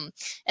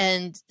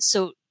 And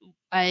so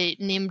I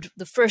named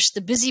the first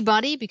the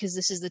busybody, because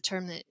this is the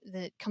term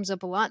that comes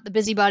up a lot. The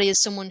busybody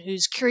is someone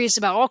who's curious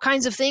about all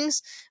kinds of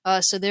things.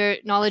 So their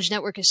knowledge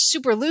network is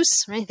super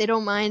loose, right? They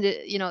don't mind,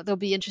 they'll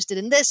be interested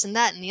in this and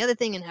that and the other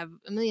thing and have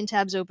a million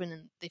tabs open,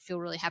 and they feel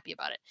really happy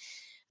about it.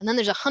 And then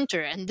there's a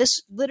hunter, and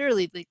this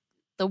literally,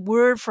 the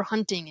word for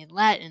hunting in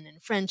Latin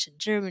and French and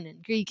German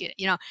and Greek,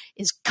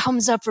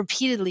 comes up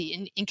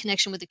repeatedly in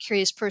connection with a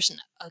curious person.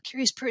 A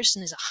curious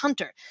person is a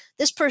hunter.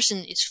 This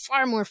person is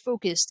far more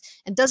focused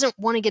and doesn't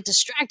want to get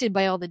distracted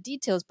by all the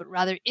details, but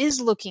rather is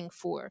looking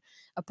for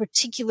a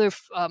particular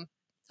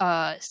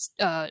kind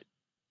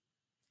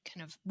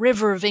of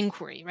river of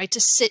inquiry, right?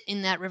 To sit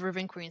in that river of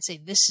inquiry and say,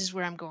 this is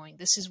where I'm going.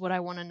 This is what I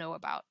want to know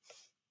about.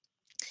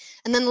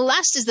 And then the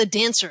last is the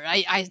dancer.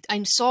 I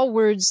saw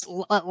words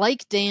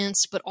like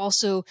dance, but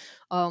also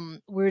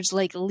words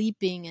like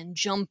leaping and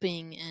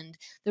jumping, and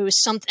there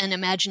was an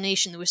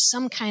imagination. There was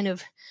some kind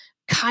of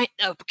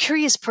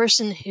curious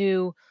person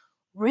who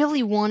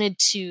really wanted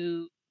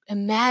to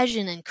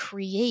imagine and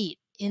create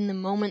in the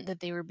moment that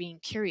they were being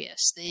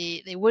curious.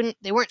 They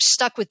weren't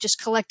stuck with just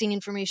collecting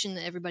information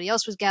that everybody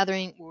else was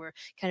gathering or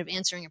kind of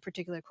answering a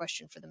particular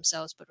question for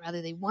themselves, but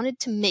rather they wanted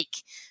to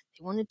make.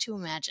 They wanted to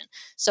imagine.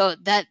 So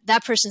that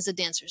person's the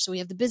dancer. So we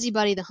have the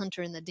busybody, the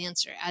hunter, and the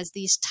dancer as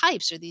these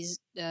types or these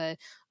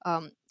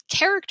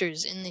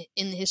characters in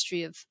the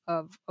history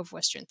of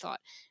Western thought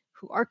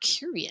who are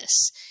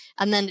curious.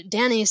 And then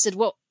Dani said,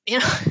 well,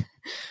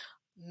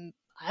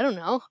 I don't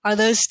know. Are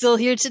those still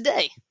here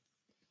today?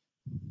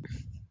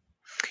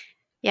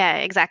 Yeah,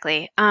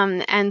 exactly.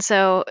 And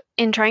so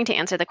in trying to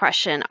answer the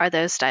question, are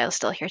those styles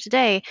still here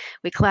today,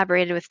 we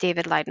collaborated with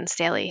David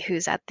Leiden-Staley,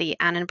 who's at the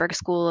Annenberg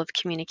School of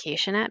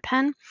Communication at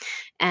Penn.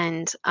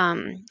 And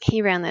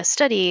he ran this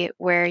study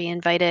where he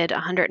invited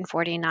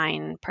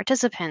 149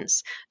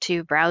 participants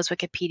to browse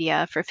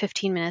Wikipedia for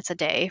 15 minutes a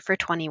day for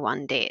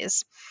 21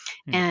 days.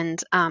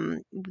 And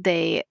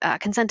they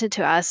consented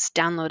to us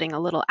downloading a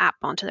little app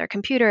onto their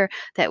computer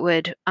that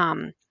would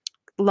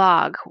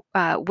log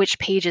which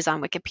pages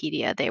on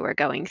Wikipedia they were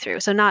going through.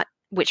 So not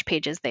which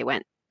pages they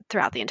went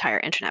throughout the entire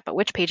internet, but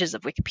which pages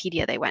of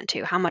Wikipedia they went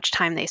to, how much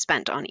time they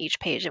spent on each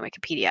page in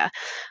Wikipedia,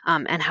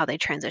 and how they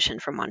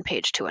transitioned from one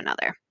page to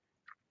another.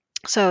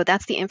 So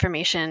that's the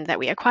information that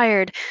we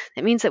acquired.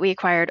 That means that we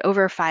acquired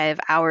over 5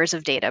 hours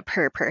of data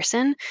per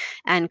person.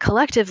 And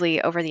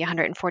collectively, over the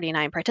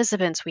 149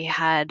 participants, we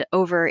had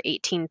over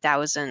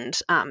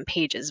 18,000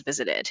 pages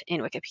visited in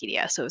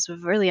Wikipedia. So it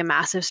was really a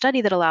massive study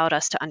that allowed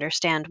us to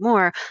understand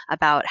more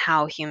about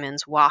how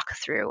humans walk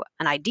through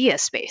an idea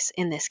space.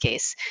 In this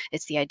case,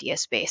 it's the idea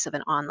space of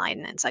an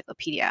online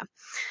encyclopedia.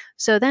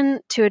 So then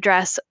to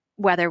address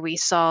whether we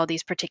saw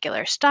these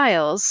particular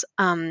styles,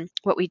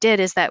 what we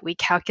did is that we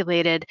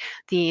calculated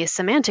the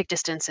semantic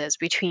distances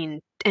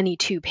between any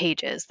two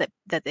pages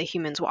that the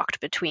humans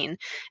walked between.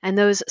 And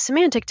those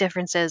semantic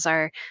differences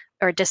or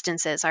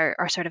distances are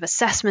sort of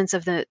assessments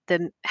of the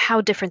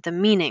how different the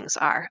meanings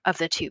are of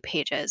the two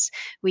pages.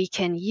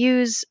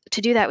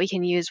 To do that, we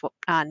can use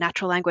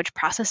natural language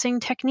processing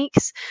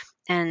techniques.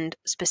 And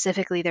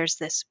specifically, there's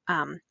this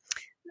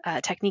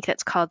technique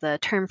that's called the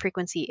term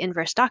frequency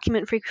inverse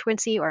document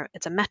frequency, or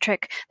it's a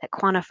metric that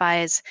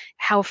quantifies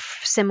how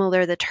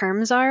similar the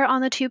terms are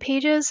on the two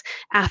pages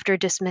after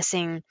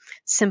dismissing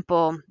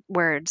simple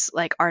words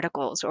like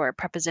articles or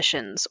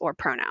prepositions or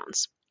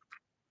pronouns.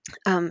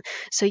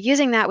 So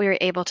using that, we were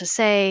able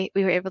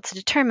to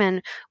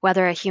determine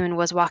whether a human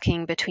was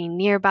walking between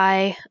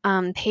nearby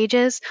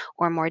pages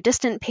or more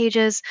distant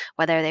pages,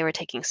 whether they were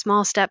taking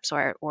small steps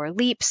or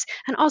leaps,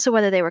 and also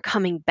whether they were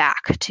coming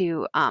back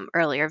to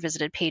earlier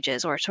visited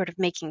pages or sort of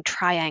making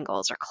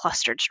triangles or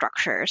clustered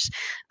structures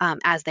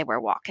as they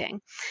were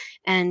walking.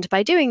 And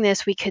by doing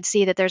this, we could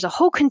see that there's a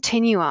whole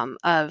continuum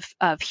of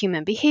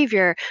human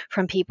behavior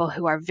from people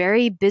who are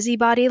very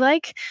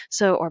busybody-like,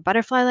 or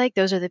butterfly-like.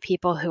 Those are the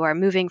people who are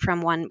moving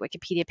from one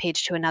Wikipedia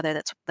page to another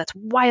that's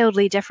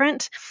wildly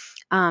different.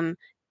 And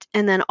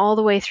then all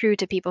the way through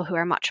to people who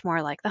are much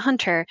more like the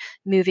hunter,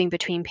 moving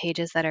between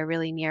pages that are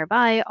really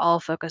nearby,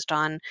 all focused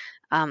on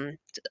a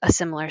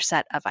similar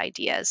set of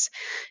ideas.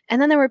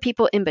 And then there were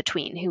people in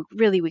between who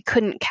really we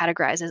couldn't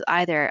categorize as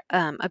either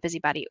a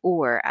busybody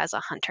or as a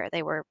hunter.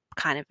 They were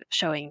kind of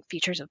showing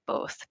features of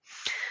both.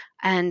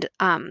 And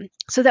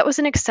so that was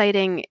an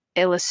exciting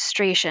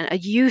illustration, a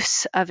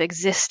use of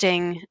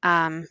existing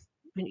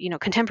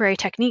contemporary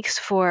techniques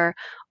for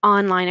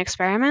online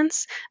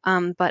experiments,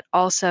 but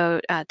also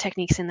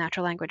techniques in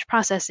natural language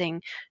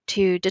processing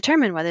to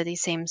determine whether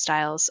these same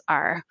styles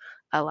are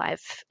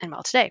alive and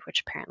well today,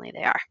 which apparently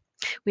they are.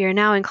 We are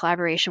now in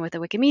collaboration with the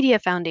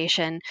Wikimedia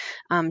Foundation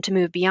to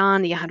move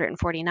beyond the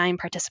 149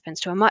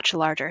 participants to a much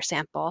larger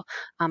sample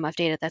of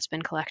data that's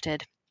been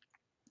collected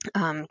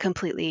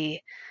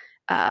completely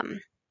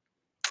in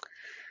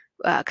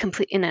a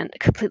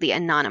completely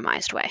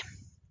anonymized way.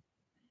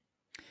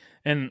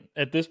 And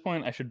at this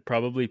point, I should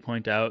probably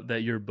point out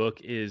that your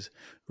book is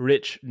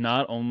rich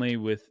not only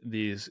with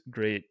these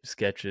great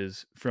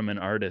sketches from an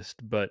artist,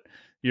 but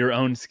your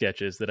own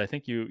sketches that I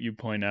think you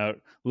point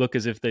out look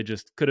as if they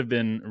just could have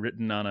been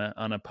written on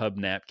a pub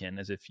napkin,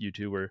 as if you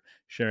two were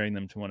sharing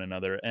them to one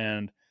another.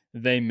 And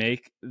they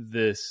make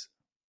this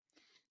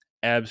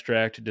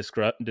abstract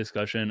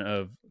discussion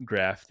of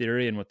graph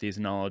theory and what these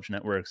knowledge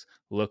networks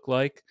look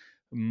like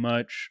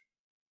much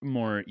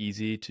more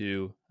easy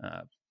to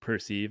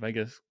perceive, I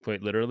guess,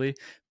 quite literally.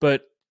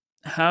 But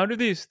how do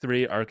these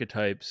three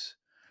archetypes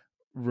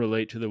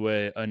relate to the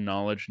way a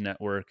knowledge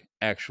network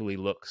actually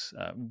looks?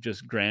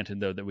 Just granted,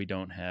 though, that we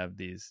don't have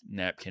these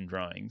napkin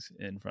drawings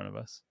in front of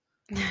us.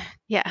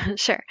 Yeah,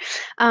 sure.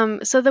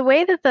 So the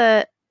way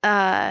that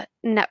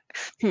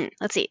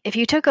let's see, if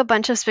you took a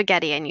bunch of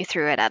spaghetti and you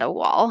threw it at a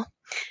wall,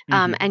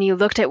 and you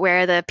looked at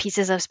where the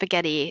pieces of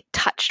spaghetti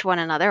touched one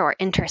another or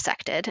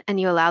intersected, and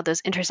you allowed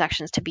those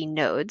intersections to be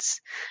nodes,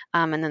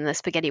 and then the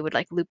spaghetti would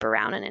like loop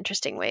around in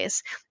interesting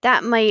ways.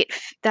 That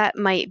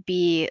might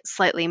be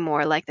slightly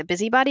more like the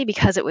busybody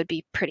because it would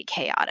be pretty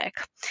chaotic.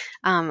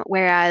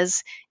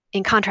 Whereas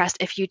in contrast,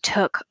 if you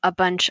took a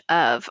bunch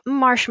of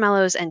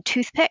marshmallows and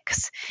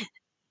toothpicks.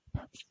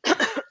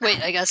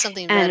 Wait, I got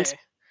something better.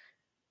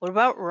 What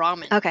about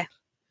ramen? Okay.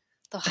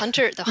 The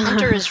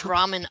hunter is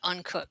ramen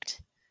uncooked.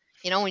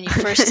 You know, when you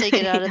first take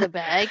it out of the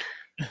bag,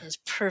 it's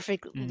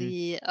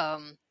perfectly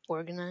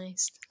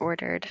organized.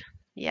 Ordered.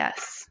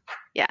 Yes.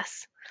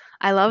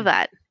 I love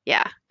that.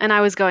 Yeah. And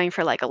I was going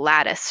for like a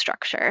lattice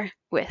structure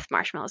with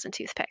marshmallows and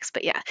toothpicks.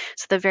 But yeah,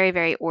 so the very,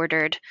 very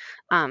ordered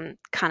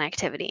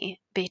connectivity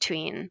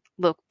between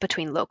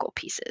local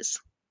pieces.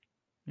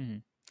 Mm-hmm.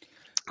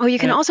 Oh, you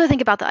can also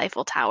think about the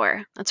Eiffel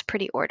Tower. That's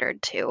pretty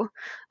ordered too.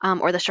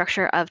 Or the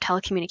structure of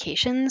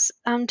telecommunications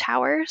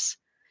towers.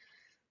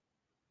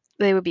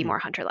 They would be more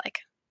hunter-like.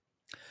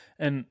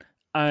 And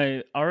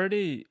I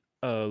already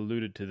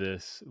alluded to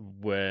this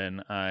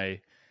when I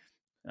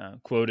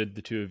quoted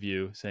the two of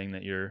you saying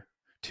that you're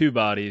two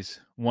bodies,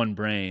 one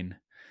brain.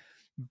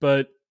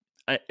 But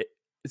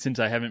since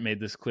I haven't made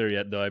this clear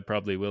yet, though I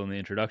probably will in the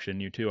introduction,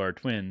 you two are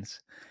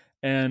twins.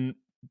 And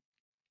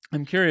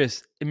I'm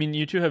curious, I mean,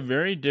 you two have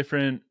very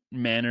different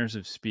manners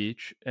of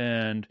speech.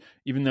 And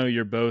even though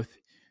you're both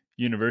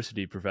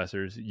university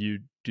professors, you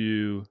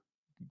do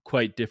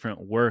quite different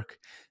work.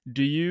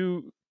 Do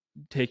you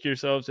take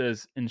yourselves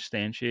as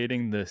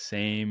instantiating the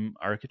same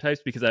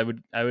archetypes? Because I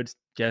would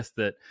guess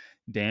that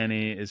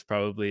Dani is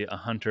probably a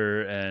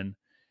hunter and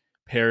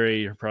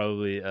Perry, you're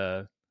probably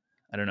a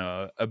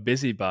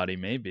busybody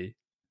maybe.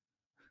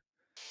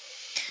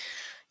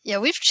 Yeah,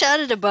 we've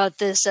chatted about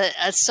this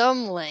at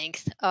some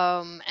length,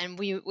 and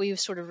we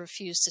sort of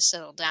refused to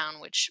settle down,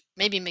 which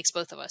maybe makes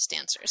both of us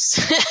dancers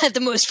at the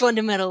most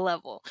fundamental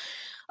level.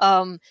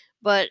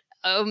 But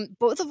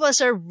both of us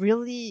are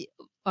really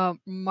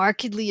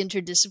markedly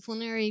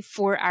interdisciplinary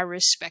for our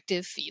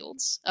respective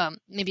fields,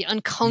 maybe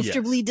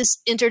uncomfortably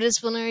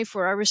interdisciplinary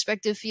for our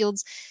respective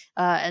fields.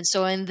 And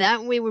so in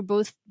that way, we're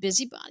both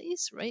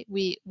busybodies, right?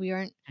 We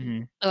aren't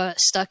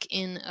stuck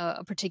in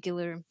a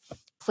particular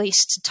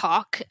place to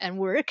talk and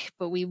work,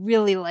 but we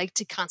really like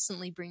to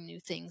constantly bring new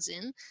things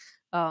in.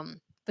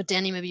 But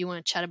Dani, maybe you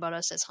want to chat about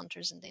us as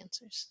hunters and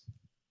dancers.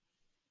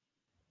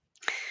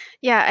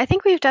 Yeah, I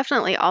think we've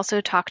definitely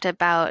also talked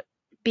about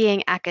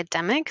being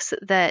academics,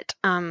 that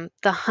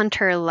the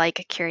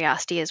hunter-like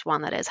curiosity is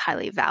one that is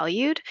highly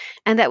valued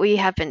and that we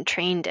have been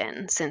trained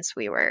in since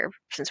we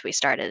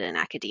started in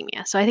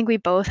academia. So I think we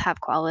both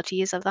have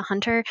qualities of the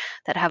hunter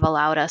that have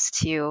allowed us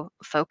to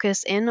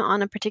focus in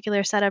on a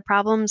particular set of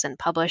problems and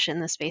publish in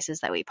the spaces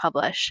that we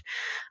publish.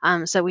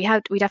 So we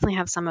definitely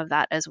have some of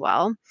that as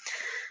well.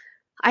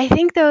 I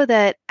think, though,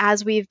 that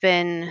as we've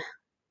been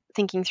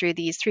thinking through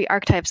these three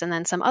archetypes and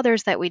then some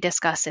others that we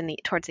discuss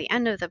towards the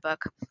end of the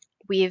book,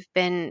 we've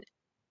been,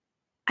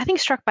 I think,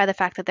 struck by the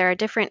fact that there are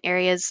different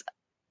areas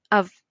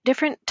of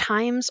different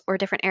times or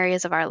different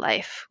areas of our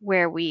life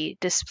where we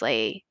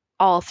display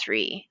all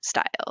three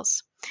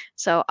styles.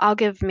 So I'll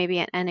give maybe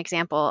an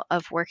example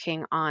of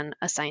working on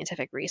a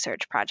scientific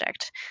research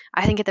project.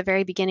 I think at the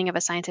very beginning of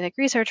a scientific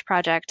research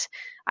project,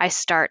 I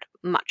start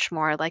much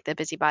more like the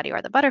busybody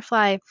or the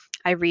butterfly.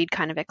 I read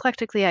kind of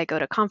eclectically. I go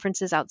to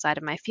conferences outside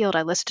of my field.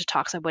 I listen to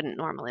talks I wouldn't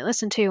normally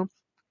listen to.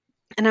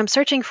 And I'm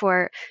searching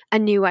for a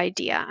new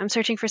idea. I'm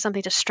searching for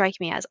something to strike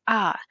me as,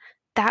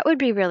 that would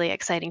be really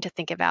exciting to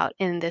think about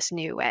in this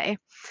new way.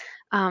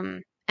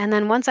 And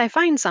then once I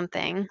find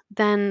something,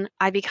 then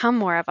I become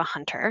more of a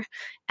hunter,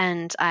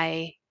 and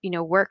I,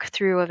 work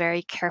through a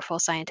very careful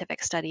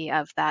scientific study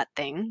of that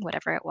thing,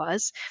 whatever it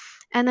was.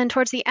 And then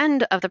towards the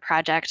end of the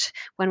project,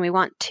 when we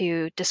want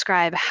to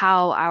describe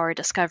how our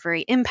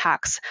discovery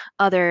impacts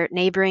other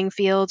neighboring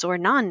fields or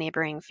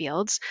non-neighboring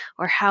fields,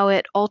 or how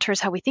it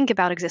alters how we think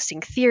about existing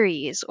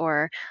theories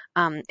or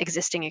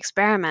existing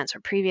experiments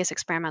or previous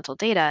experimental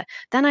data,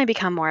 then I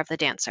become more of the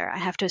dancer. I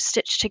have to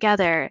stitch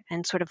together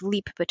and sort of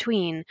leap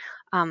between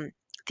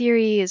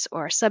theories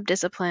or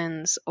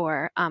subdisciplines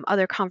or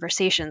other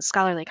conversations,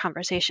 scholarly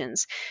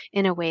conversations,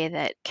 in a way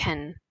that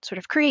can sort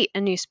of create a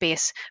new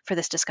space for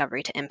this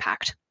discovery to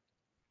impact.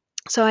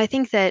 So I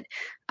think that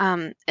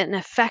an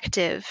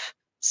effective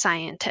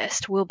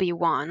scientist will be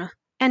one,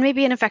 and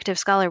maybe an effective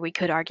scholar, we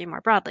could argue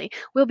more broadly,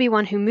 will be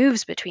one who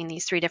moves between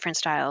these three different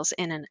styles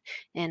in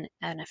an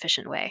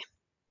efficient way.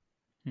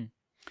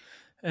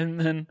 And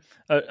then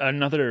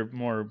another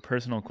more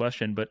personal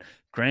question, but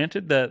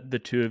granted that the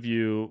two of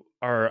you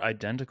are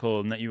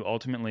identical and that you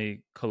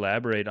ultimately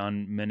collaborate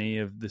on many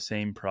of the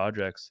same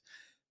projects,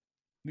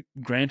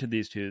 granted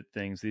these two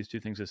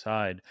things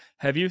aside,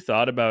 have you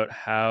thought about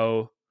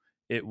how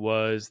it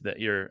was that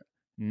your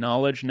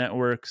knowledge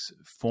networks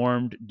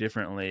formed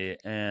differently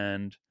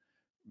and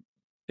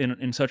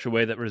in such a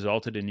way that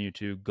resulted in you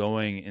two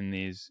going in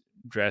these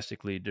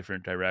drastically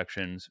different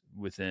directions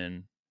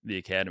within the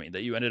academy,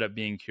 that you ended up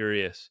being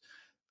curious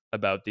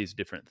about these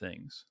different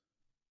things?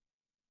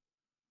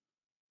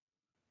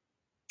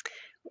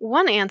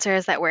 One answer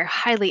is that we're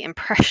highly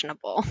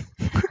impressionable.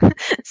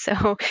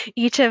 So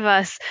each of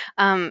us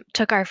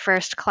took our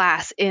first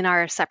class in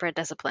our separate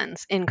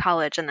disciplines in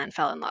college and then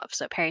fell in love.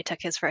 So Perry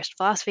took his first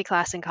philosophy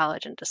class in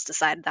college and just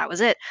decided that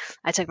was it.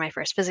 I took my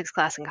first physics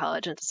class in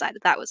college and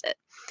decided that was it.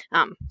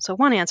 So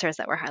one answer is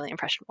that we're highly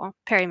impressionable.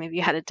 Perry, maybe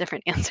you had a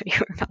different answer you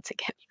were about to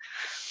give.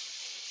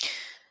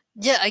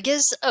 Yeah, I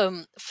guess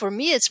for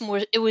me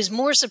it was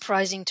more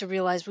surprising to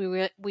realize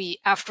we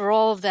after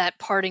all of that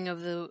parting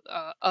of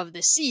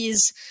the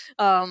seas,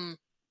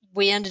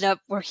 we ended up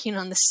working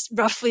on this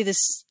roughly the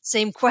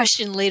same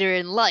question later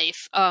in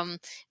life. And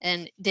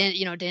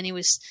Dani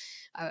was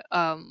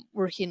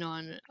working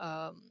on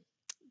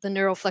the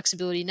neural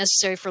flexibility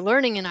necessary for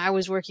learning, and I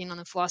was working on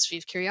the philosophy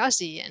of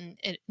curiosity, and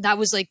that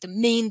was like the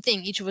main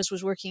thing each of us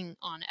was working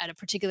on at a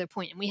particular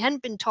point. And we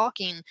hadn't been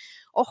talking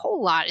a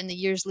whole lot in the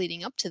years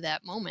leading up to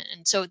that moment.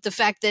 And so the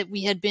fact that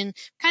we had been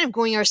kind of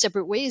going our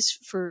separate ways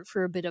for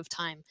a bit of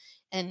time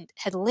and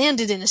had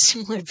landed in a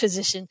similar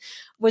position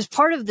was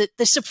part of the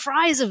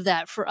surprise of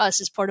that for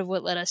us, is part of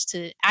what led us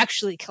to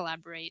actually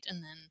collaborate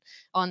and then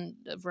on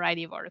a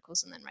variety of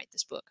articles and then write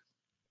this book.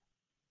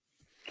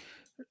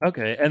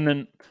 Okay, and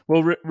then,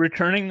 well,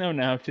 returning though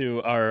now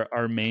to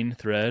our main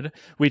thread,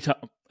 we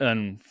talk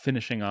and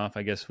finishing off,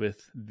 I guess,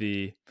 with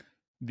the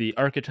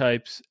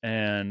archetypes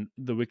and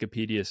the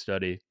Wikipedia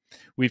study.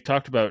 We've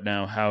talked about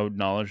now how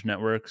knowledge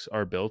networks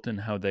are built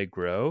and how they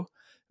grow,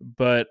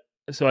 but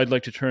so I'd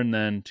like to turn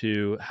then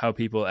to how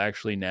people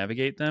actually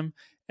navigate them.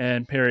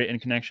 And Perry, in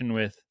connection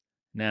with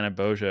Nana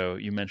Bojo,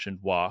 you mentioned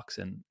walks,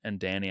 and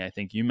Dani, I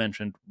think you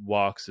mentioned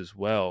walks as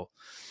well.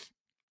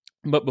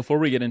 But before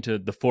we get into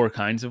the 4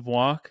 kinds of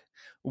walk,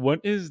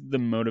 what is the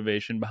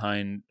motivation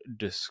behind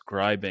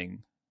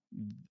describing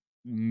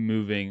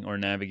moving or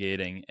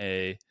navigating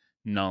a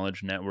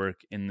knowledge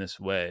network in this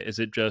way? Is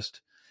it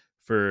just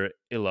for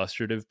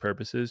illustrative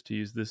purposes, to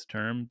use this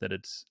term, that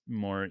it's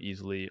more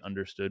easily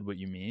understood what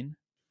you mean?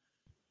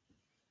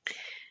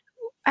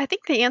 I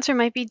think the answer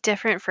might be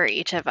different for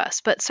each of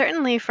us, but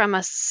certainly from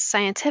a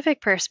scientific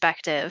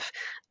perspective,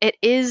 it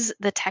is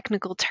the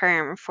technical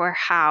term for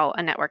how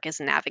a network is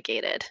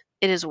navigated.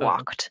 It is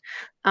walked.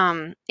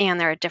 And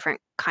there are different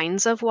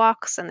kinds of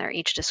walks, and they're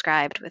each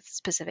described with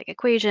specific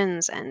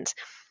equations, and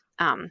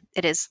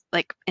it is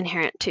like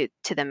inherent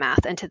to the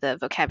math and to the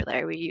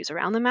vocabulary we use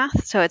around the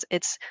math. So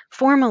it's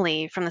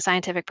formally, from the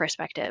scientific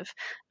perspective,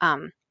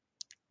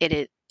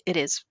 it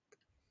is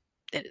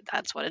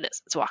that's what it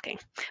is. It's walking.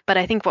 But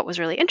I think what was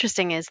really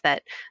interesting is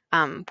that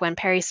when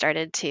Perry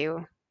started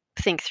to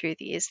think through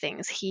these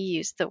things, he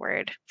used the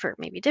word for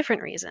maybe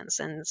different reasons.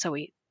 And so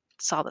we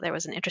saw that there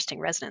was an interesting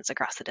resonance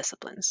across the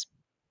disciplines.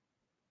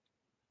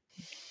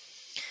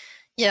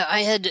 Yeah,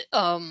 I had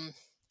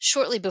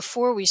shortly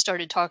before we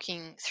started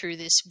talking through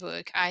this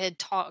book, I had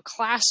taught a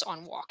class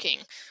on walking,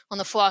 on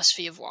the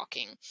philosophy of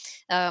walking.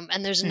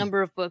 And there's a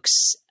number of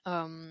books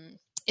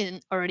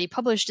already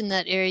published in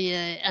that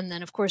area. And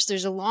then, of course,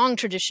 there's a long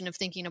tradition of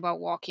thinking about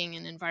walking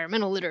in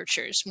environmental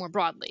literatures more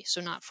broadly.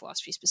 So not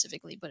philosophy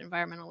specifically, but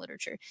environmental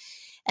literature.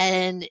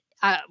 And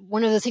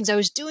one of the things I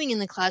was doing in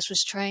the class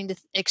was trying to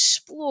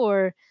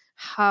explore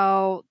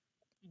how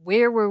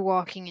where we're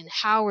walking and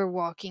how we're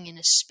walking in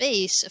a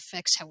space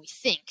affects how we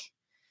think.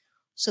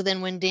 So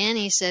then when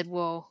Dani said,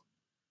 well,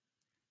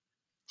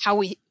 how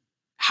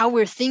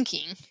we're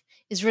thinking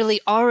is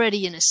really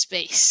already in a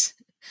space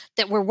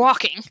that we're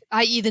walking,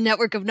 i.e. the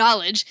network of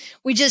knowledge,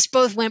 we just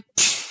both went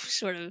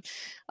sort of.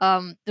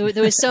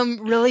 There was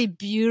some really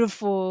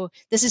beautiful,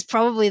 this is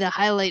probably the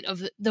highlight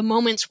of the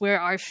moments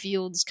where our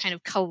fields kind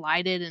of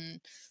collided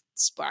and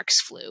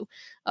sparks flew.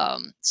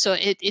 So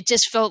it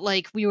just felt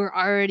like we were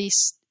already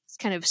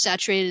kind of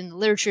saturated in the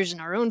literatures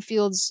in our own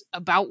fields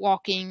about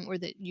walking or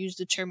that use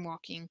the term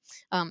walking.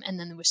 And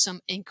then there was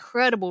some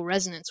incredible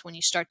resonance when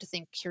you start to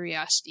think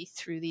curiosity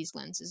through these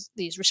lenses,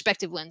 these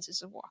respective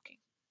lenses of walking.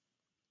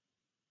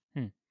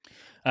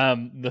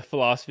 The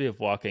philosophy of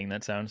walking,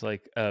 that sounds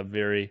like a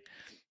very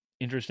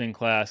interesting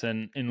class.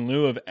 And in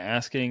lieu of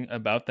asking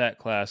about that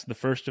class, the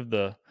first of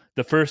the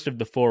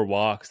 4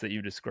 walks that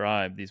you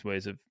described, these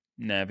ways of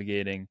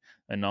navigating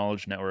a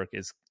knowledge network,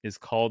 is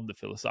called the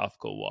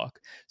philosophical walk.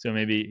 So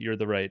maybe you're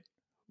the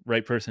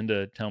right person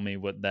to tell me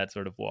what that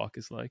sort of walk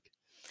is like.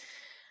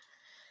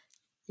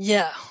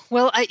 Yeah,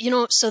 well,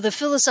 so the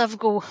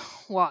philosophical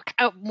walk.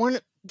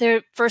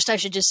 First, I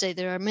should just say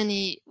there are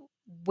many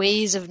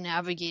ways of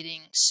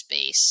navigating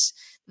space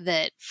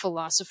that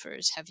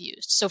philosophers have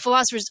used. So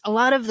philosophers, a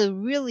lot of the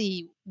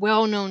really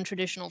well-known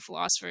traditional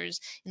philosophers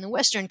in the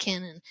Western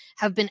canon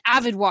have been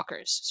avid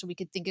walkers. So we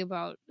could think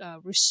about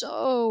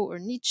Rousseau or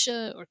Nietzsche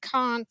or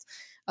Kant,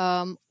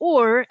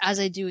 or, as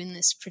I do in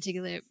this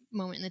particular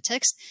moment in the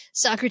text,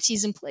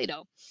 Socrates and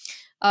Plato.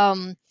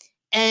 And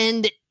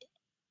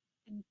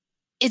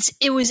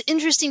it was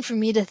interesting for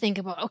me to think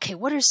about, okay,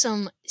 what are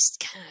some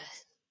kind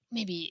of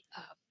maybe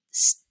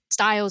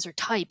styles or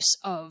types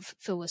of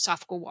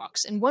philosophical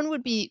walks? And one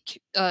would be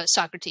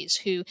Socrates,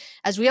 who,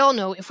 as we all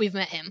know, if we've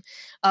met him,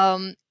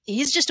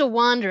 he's just a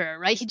wanderer,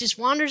 right? He just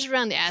wanders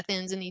around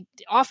Athens, and he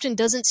often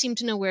doesn't seem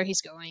to know where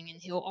he's going, and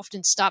he'll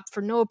often stop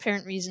for no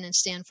apparent reason and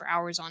stand for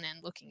hours on end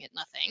looking at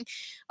nothing.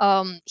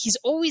 He's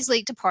always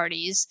late to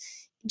parties,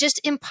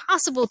 just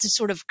impossible to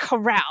sort of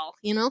corral,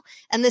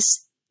 and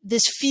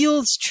this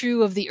feels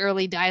true of the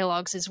early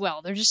dialogues as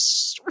well. They're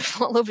just sort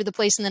of all over the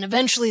place. And then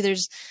eventually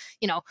there's,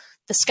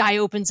 the sky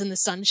opens and the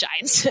sun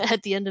shines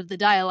at the end of the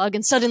dialogue.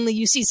 And suddenly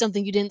you see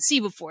something you didn't see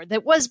before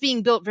that was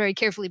being built very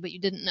carefully, but you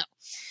didn't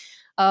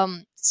know.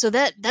 So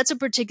that's a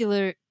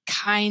particular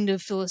kind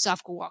of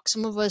philosophical walk.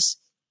 Some of us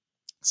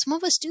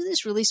do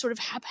this really sort of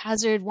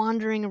haphazard,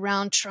 wandering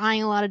around,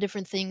 trying a lot of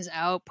different things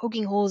out,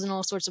 poking holes in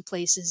all sorts of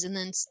places. And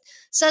then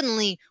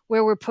suddenly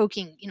where we're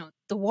poking,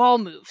 the wall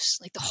moves,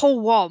 like the whole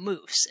wall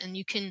moves, and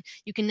you can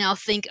now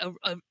think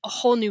a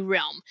whole new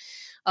realm.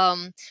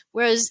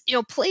 Whereas,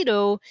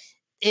 Plato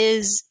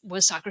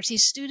was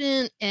Socrates'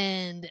 student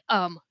and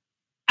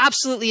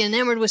absolutely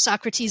enamored with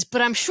Socrates,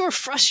 but I'm sure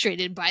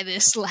frustrated by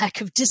this lack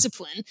of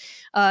discipline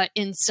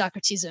in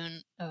Socrates'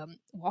 own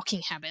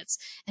walking habits.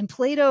 And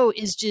Plato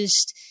is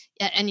just,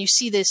 and you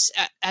see this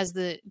as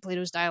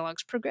Plato's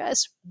dialogues progress,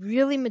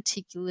 really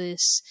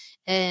meticulous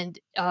and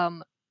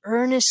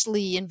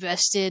earnestly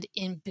invested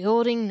in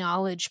building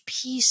knowledge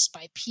piece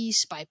by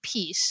piece by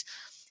piece.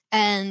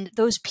 And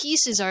those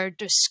pieces are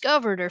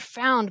discovered or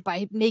found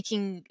by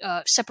making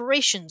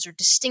separations or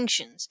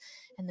distinctions.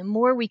 And the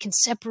more we can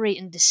separate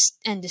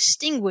and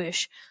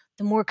distinguish,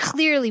 the more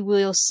clearly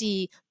we'll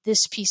see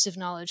this piece of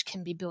knowledge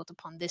can be built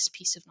upon this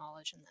piece of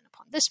knowledge and then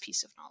upon this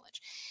piece of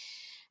knowledge.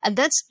 And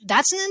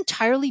that's an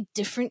entirely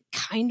different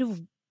kind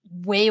of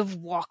way of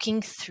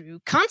walking through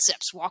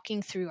concepts,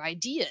 walking through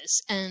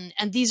ideas. And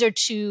these are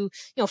two,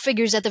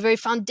 figures at the very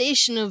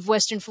foundation of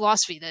Western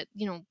philosophy that,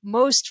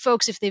 most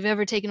folks, if they've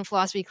ever taken a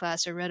philosophy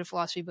class or read a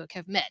philosophy book,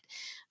 have met.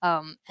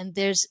 And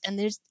there's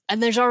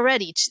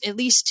already at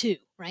least two,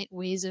 right,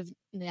 ways of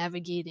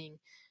navigating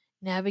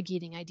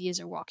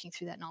ideas or walking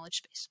through that knowledge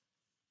space.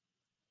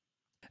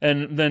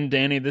 And then,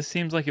 Dani, this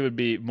seems like it would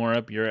be more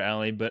up your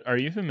alley, but are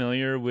you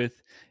familiar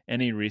with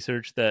any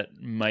research that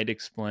might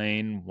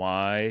explain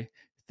why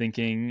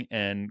thinking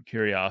and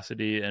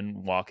curiosity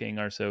and walking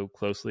are so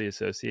closely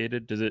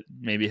associated? Does it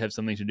maybe have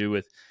something to do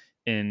with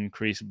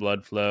increased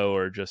blood flow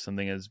or just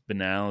something as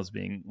banal as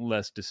being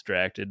less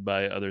distracted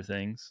by other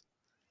things?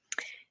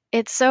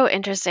 It's so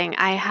interesting.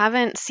 I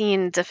haven't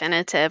seen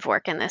definitive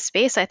work in this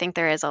space. I think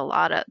there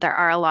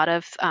are a lot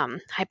of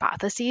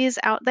hypotheses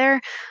out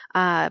there,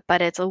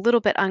 but it's a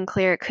little bit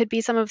unclear. It could be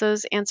some of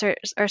those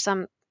answers, or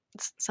some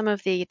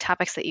of the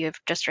topics that you have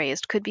just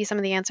raised could be some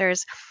of the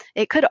answers.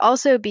 It could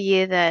also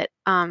be that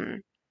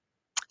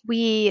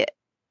we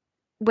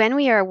when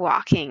we are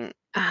walking,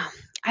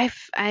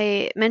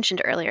 I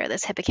mentioned earlier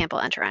this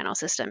hippocampal entorhinal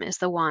system is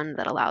the one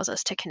that allows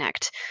us to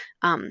connect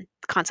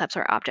concepts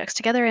or objects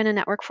together in a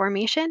network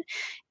formation,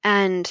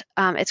 and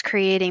it's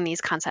creating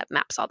these concept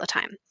maps all the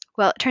time.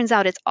 Well, it turns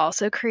out it's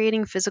also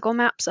creating physical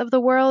maps of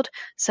the world.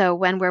 So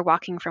when we're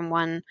walking from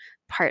one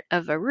part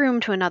of a room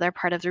to another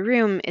part of the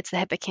room, it's the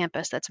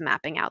hippocampus that's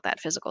mapping out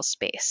that physical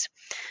space.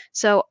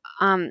 So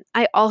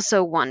I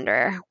also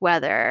wonder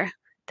whether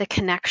the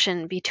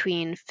connection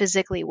between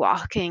physically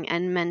walking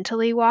and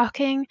mentally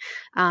walking,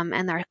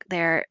 and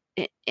their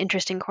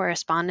interesting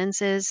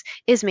correspondences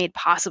is made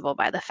possible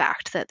by the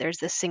fact that there's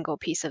this single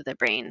piece of the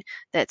brain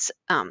that's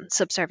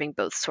subserving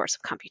both sorts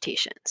of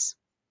computations.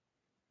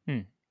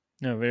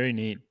 No, very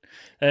neat.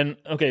 And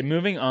okay,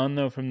 moving on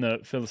though from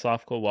the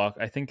philosophical walk,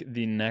 I think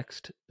the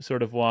next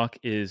sort of walk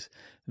is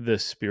the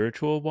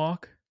spiritual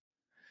walk.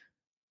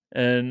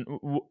 And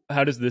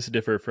how does this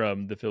differ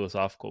from the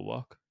philosophical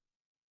walk?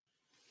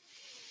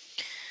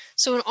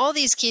 So in all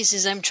these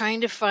cases, I'm trying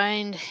to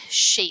find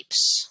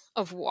shapes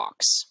of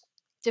walks,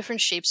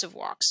 different shapes of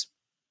walks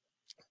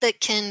that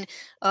can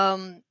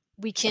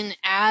we can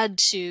add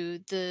to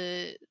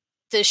the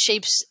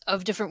shapes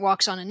of different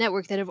walks on a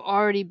network that have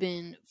already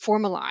been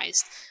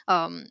formalized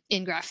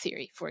in graph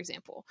theory, for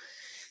example.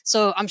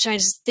 So I'm trying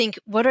to think,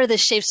 what are the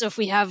shapes? So if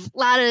we have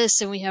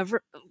lattice and we have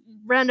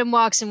random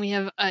walks and we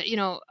have a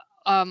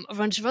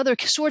bunch of other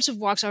sorts of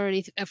walks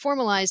already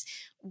formalized,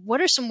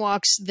 what are some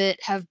walks that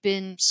have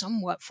been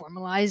somewhat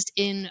formalized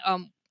in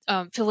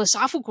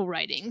philosophical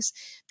writings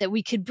that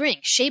we could bring,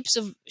 shapes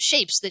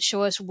that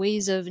show us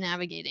ways of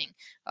navigating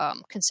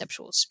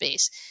conceptual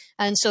space?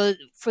 And so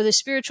for the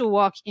spiritual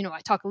walk, I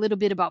talk a little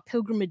bit about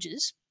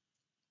pilgrimages,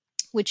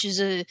 which is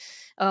a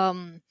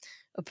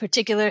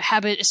particular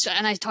habit,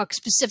 and I talk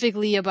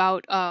specifically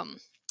about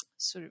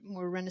sort of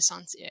more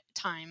Renaissance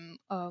time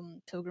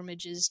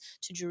pilgrimages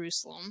to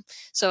Jerusalem.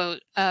 So,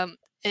 and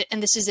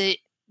this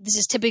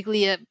is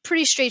typically a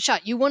pretty straight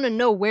shot. You want to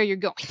know where you're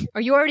going,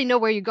 or you already know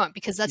where you're going,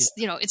 because that's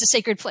it's a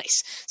sacred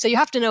place. So you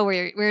have to know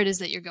where it is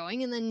that you're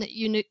going, and then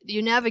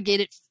you navigate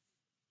it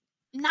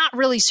not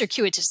really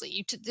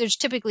circuitously. There's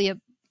typically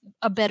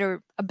a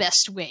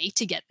best way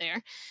to get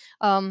there.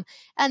 And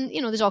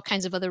there's all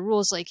kinds of other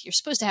rules, like you're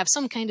supposed to have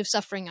some kind of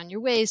suffering on your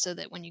way, so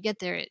that when you get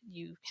there,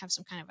 you have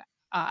some kind of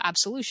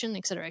absolution,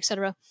 et cetera, et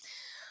cetera.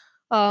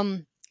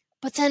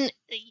 But then,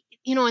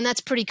 and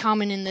that's pretty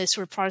common in the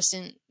sort of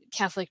Protestant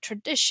Catholic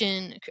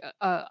tradition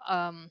of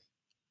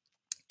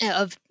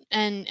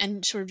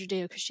and sort of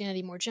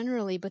Judeo-Christianity more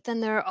generally. But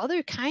then there are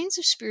other kinds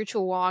of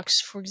spiritual walks.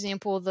 For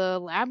example, the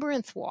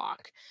labyrinth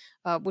walk,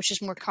 which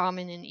is more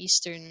common in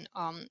Eastern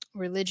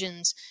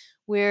religions,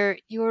 where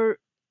you're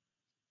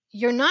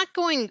not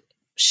going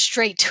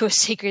straight to a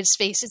sacred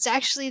space. It's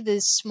actually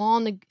this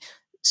small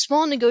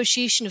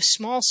negotiation of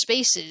small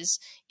spaces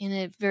in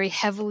a very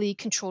heavily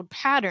controlled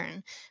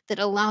pattern that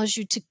allows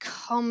you to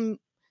come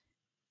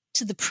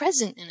to the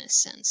present, in a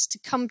sense, to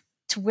come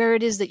to where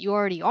it is that you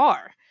already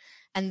are.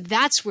 And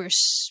that's where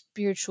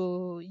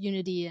spiritual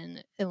unity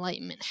and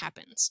enlightenment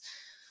happens.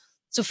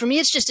 So for me,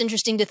 it's just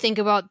interesting to think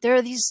about, there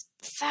are these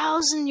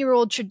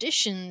 1,000-year-old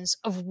traditions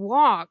of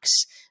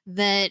walks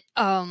that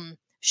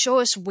show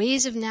us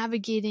ways of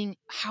navigating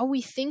how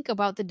we think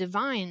about the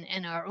divine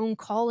and our own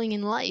calling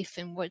in life,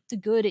 and what the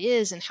good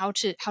is, and how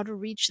to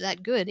reach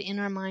that good in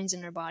our minds,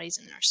 in our bodies,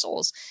 and in our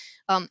souls.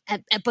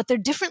 But they're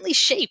differently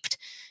shaped,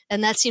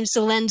 and that seems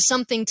to lend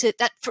something to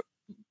that.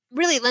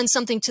 Really lends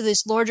something to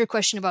this larger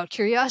question about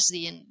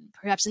curiosity, and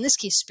perhaps in this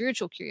case,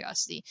 spiritual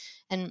curiosity.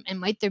 And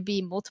might there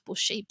be multiple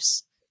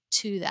shapes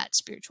to that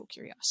spiritual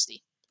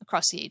curiosity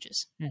across the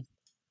ages?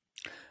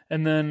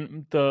 And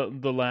then the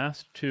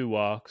last two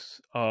walks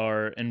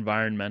are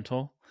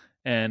environmental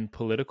and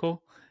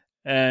political.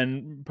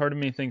 And part of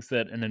me thinks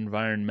that an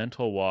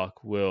environmental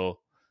walk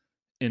will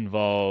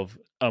involve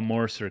a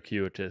more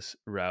circuitous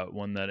route,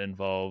 one that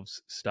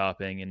involves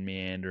stopping and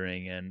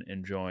meandering and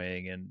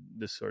enjoying and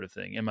this sort of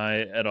thing. Am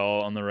I at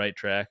all on the right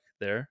track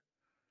there?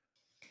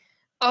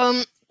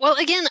 Well,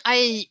 again,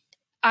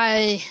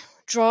 I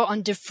draw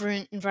on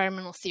different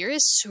environmental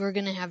theorists who are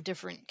going to have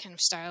different kind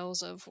of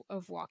styles of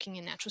walking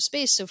in natural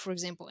space. So, for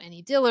example,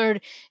 Annie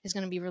Dillard is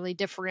going to be really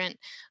different,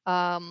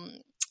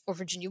 or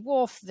Virginia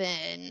Woolf,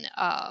 than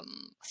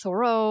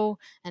Thoreau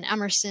and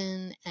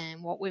Emerson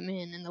and Walt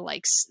Whitman and the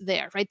likes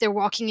there, right? They're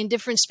walking in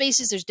different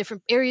spaces. There's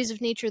different areas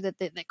of nature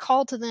that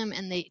call to them,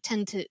 and they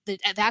tend to, the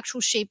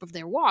actual shape of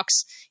their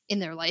walks in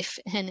their life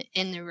and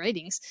in their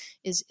writings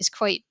is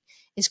quite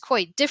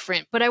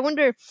different. But I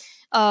wonder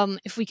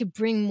if we could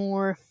bring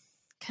more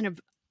kind of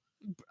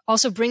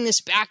also bring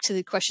this back to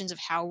the questions of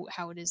how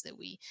it is that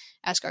we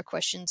ask our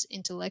questions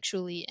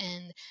intellectually.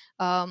 And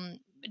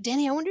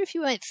Dani, I wonder if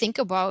you might think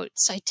about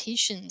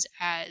citations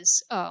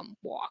as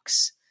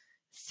walks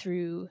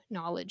through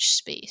knowledge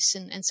space,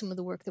 and some of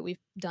the work that we've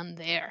done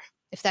there.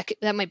 If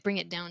that might bring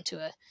it down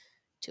to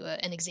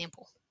an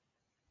example.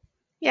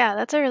 Yeah,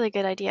 that's a really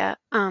good idea,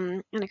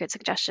 and a good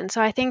suggestion.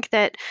 So I think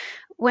that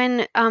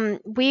when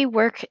we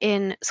work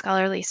in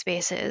scholarly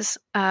spaces,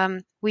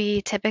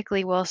 we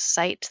typically will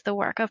cite the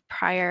work of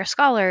prior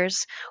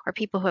scholars or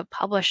people who have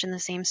published in the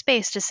same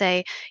space to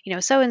say,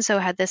 so and so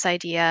had this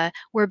idea,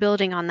 we're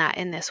building on that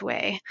in this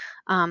way,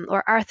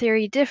 or our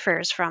theory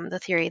differs from the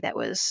theory that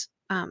was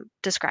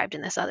described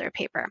in this other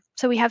paper.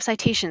 So we have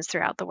citations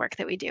throughout the work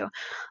that we do.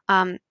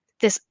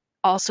 This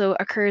also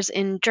occurs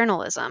in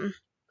journalism,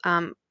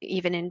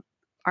 even in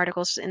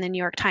articles in the New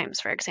York Times,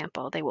 for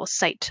example. They will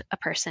cite a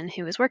person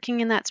who is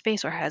working in that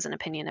space or has an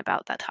opinion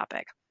about that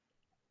topic.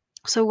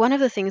 So one of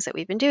the things that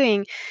we've been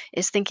doing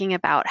is thinking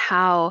about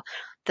how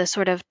the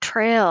sort of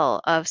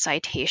trail of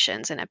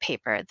citations in a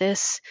paper,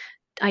 this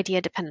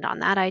idea depended on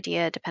that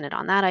idea, depended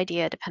on that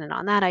idea, depended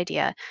on that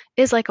idea,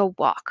 is like a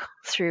walk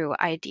through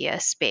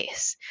idea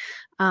space.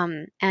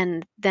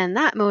 And then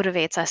that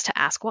motivates us to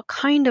ask, what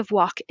kind of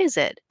walk is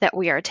it that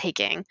we are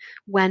taking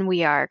when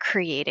we are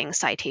creating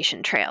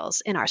citation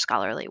trails in our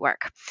scholarly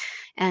work?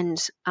 And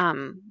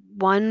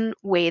one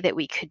way that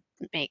we could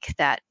make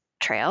that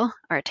trail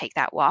or take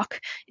that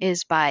walk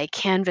is by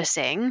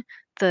canvassing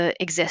the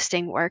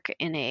existing work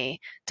in a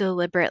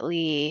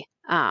deliberately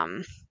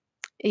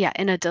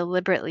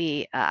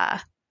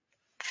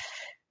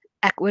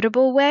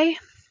equitable way.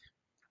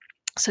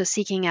 So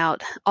seeking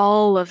out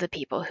all of the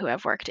people who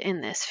have worked in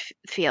this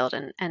field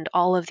and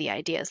all of the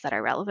ideas that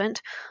are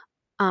relevant.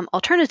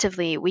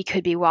 Alternatively, we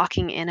could be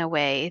walking in a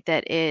way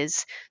that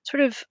is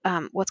sort of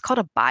what's called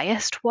a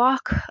biased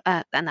walk,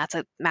 and that's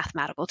a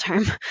mathematical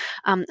term,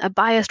 a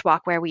biased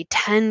walk where we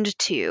tend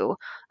to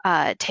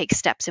take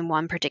steps in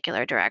one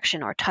particular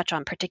direction or touch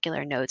on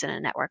particular nodes in a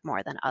network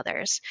more than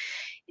others.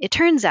 It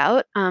turns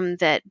out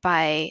that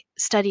by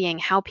studying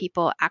how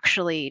people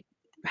actually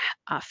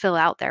fill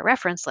out their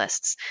reference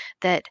lists,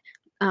 that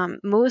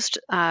most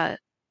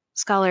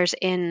scholars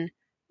in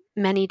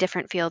many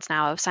different fields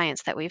now of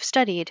science that we've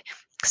studied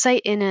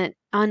cite in an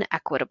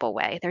unequitable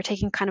way. They're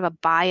taking kind of a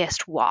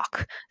biased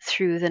walk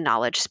through the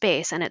knowledge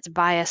space, and it's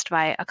biased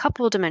by a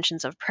couple of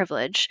dimensions of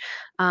privilege.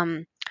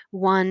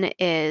 One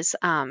is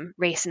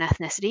race and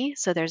ethnicity.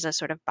 So there's a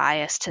sort of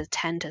bias to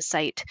tend to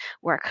cite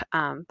work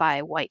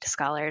by white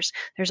scholars.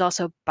 There's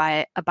also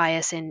a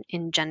bias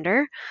in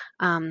gender.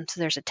 So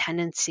there's a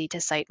tendency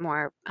to cite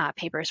more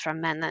papers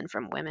from men than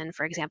from women,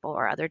 for example,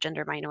 or other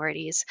gender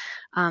minorities.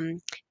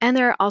 And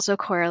there are also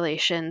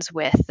correlations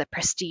with the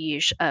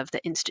prestige of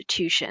the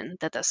institution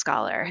that the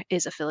scholar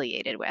is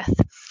affiliated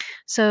with.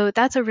 So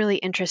that's a really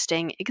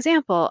interesting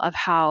example of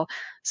how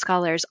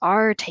scholars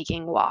are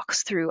taking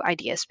walks through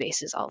idea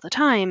spaces all the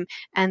time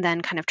and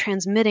then kind of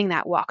transmitting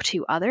that walk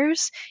to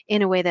others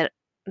in a way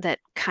that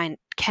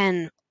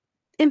can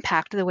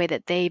impact the way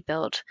that they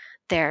build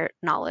their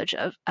knowledge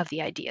of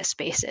the idea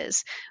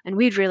spaces. And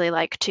we'd really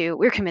like to,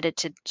 we're committed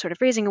to sort of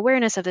raising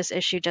awareness of this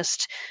issue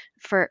just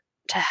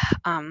to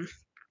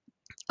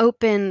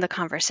open the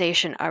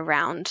conversation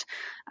around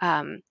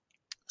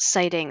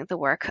citing the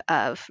work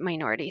of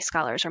minority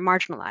scholars or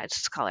marginalized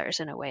scholars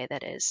in a way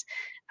that is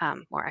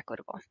more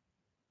equitable.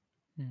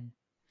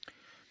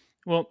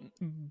 Well,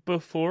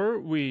 before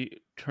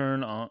we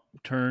turn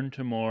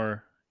to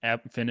more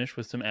finish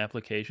with some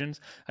applications,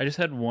 I just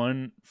had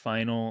one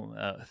final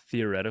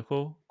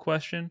theoretical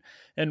question.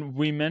 And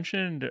we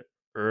mentioned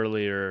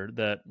earlier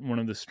that one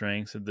of the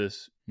strengths of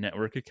this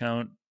network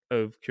account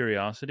of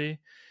curiosity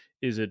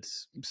is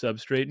its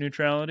substrate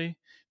neutrality,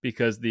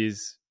 because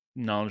these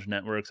knowledge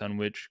networks on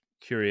which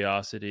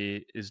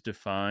curiosity is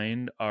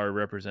defined are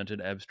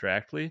represented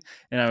abstractly.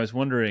 And I was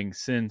wondering,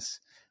 since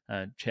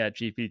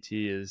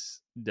ChatGPT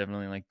is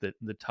definitely like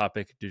the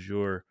topic du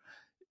jour,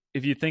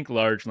 if you think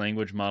large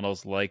language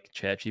models like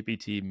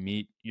ChatGPT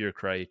meet your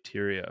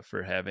criteria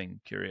for having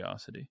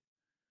curiosity.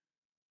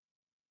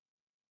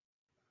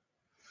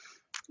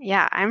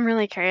 Yeah, I'm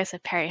really curious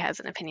if Perry has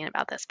an opinion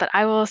about this, but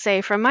I will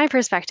say from my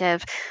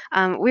perspective,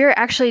 we're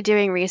actually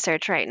doing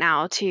research right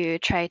now to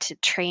try to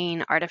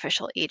train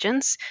artificial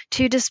agents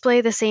to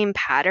display the same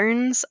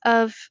patterns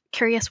of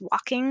curious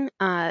walking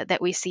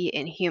that we see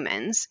in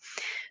humans.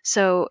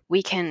 So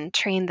we can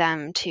train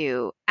them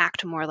to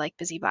act more like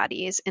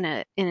busybodies in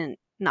a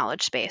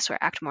knowledge space or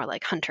act more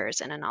like hunters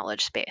in a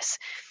knowledge space.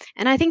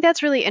 And I think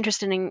that's really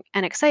interesting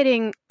and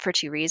exciting for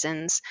two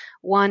reasons.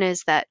 One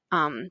is that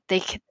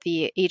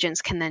the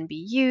agents can then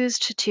be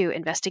used to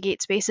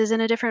investigate spaces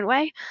in a different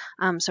way.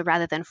 So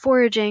rather than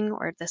foraging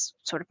or this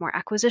sort of more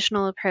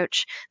acquisitional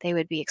approach, they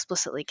would be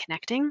explicitly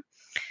connecting.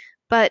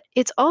 But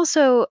it's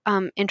also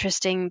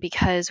interesting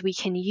because we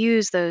can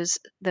use those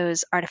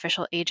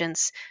artificial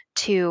agents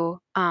to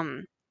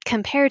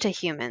compare to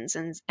humans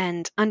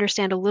and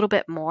understand a little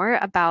bit more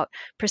about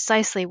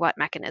precisely what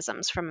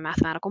mechanisms, from a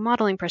mathematical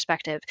modeling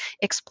perspective,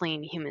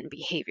 explain human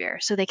behavior.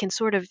 So they can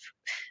sort of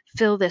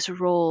fill this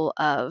role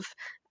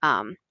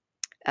um,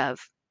 of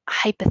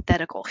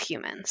hypothetical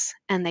humans,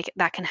 and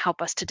that can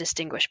help us to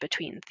distinguish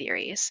between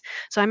theories.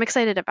 So I'm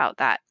excited about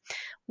that.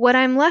 What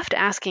I'm left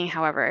asking,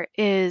 however,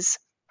 is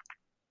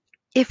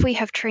if we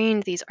have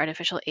trained these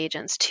artificial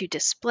agents to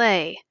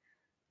display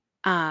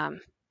um,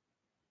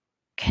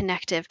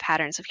 connective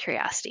patterns of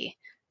curiosity,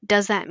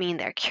 does that mean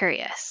they're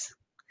curious?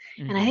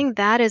 And I think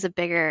that is a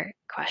bigger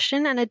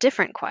question and a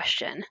different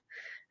question.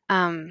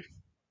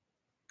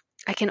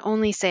 I can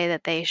only say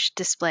that they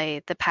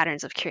display the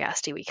patterns of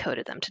curiosity we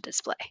coded them to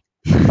display.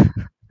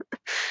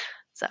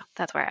 So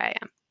that's where I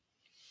am.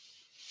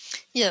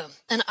 Yeah,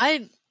 and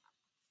I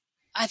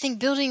think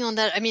building on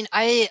that, I mean,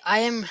 I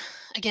am,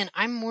 again,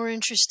 I'm more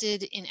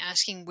interested in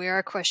asking where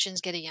are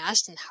questions getting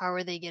asked and how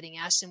are they getting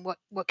asked and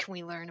what can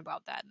we learn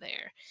about that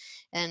there.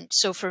 And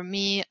so for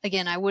me,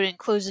 again, I wouldn't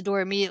close the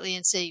door immediately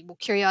and say, well,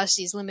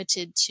 curiosity is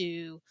limited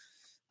to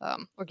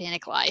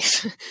organic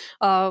life.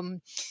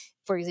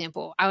 For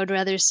example, I would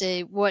rather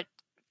say,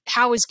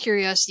 how is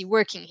curiosity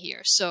working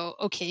here? So,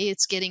 okay,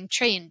 it's getting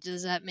trained.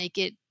 Does that make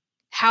it,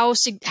 how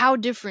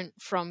different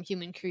from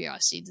human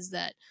curiosity does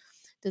that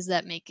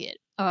make it?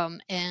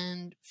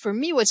 And for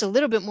me, what's a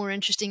little bit more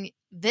interesting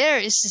there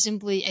is to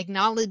simply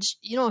acknowledge,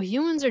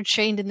 humans are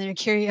trained in their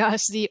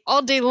curiosity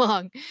all day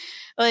long.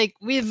 Like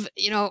we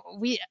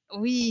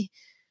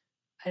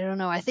I don't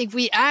know. I think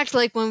we act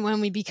like when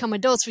we become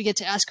adults, we get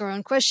to ask our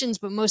own questions,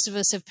 but most of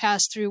us have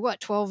passed through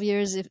 12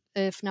 years,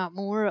 if not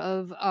more,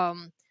 of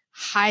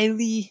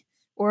highly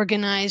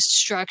organized,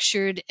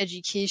 structured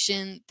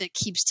education that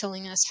keeps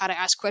telling us how to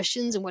ask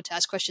questions and what to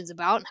ask questions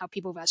about and how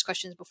people have asked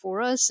questions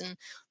before us and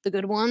the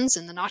good ones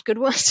and the not good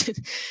ones.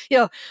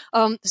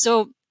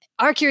 So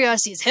our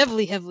curiosity is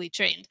heavily, heavily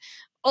trained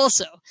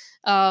also.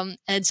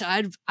 And so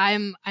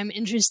I'm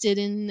interested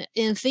in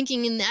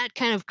thinking in that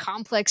kind of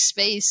complex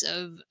space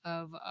of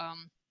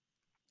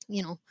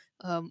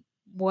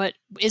what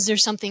is there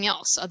something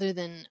else other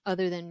than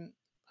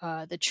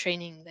the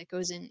training that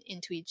goes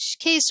into each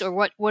case, or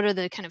what are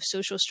the kind of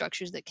social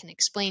structures that can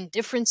explain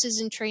differences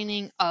in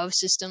training of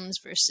systems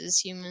versus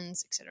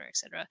humans, et cetera, et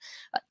cetera.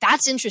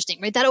 That's interesting,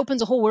 right? That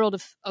opens a whole world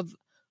of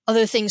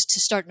other things to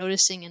start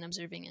noticing and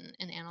observing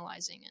and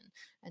analyzing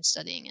and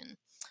studying and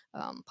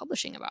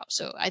publishing about.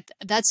 So I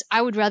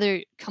would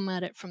rather come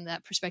at it from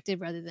that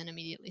perspective rather than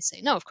immediately say,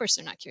 no, of course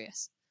they're not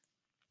curious.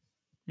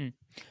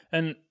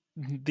 And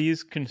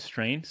these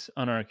constraints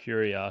on our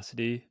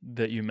curiosity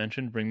that you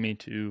mentioned bring me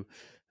to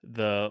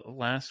the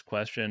last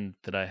question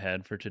that I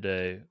had for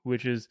today,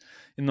 which is,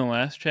 in the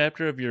last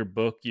chapter of your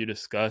book, you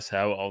discuss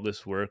how all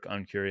this work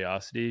on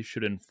curiosity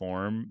should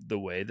inform the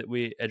way that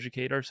we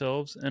educate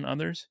ourselves and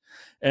others.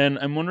 And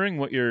I'm wondering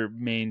what your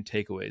main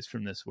takeaways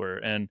from this were.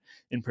 And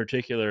in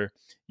particular,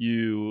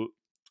 you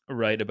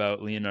write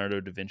about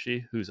Leonardo da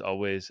Vinci, who's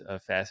always a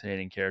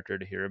fascinating character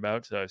to hear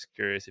about. So I was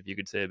curious if you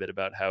could say a bit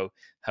about how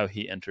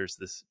he enters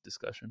this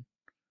discussion.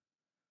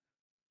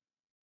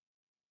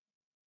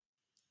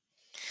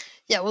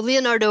 Yeah, well,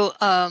 Leonardo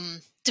da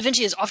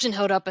Vinci is often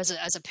held up as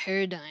a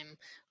paradigm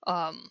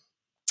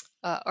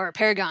or a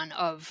paragon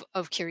of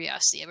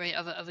curiosity, right?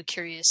 Of a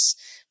curious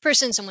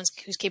person, someone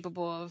who's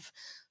capable of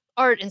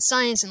art and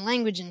science and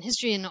language and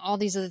history and all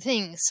these other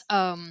things.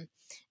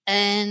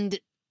 And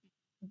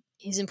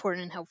he's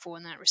important and helpful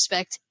in that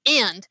respect.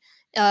 And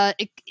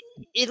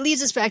it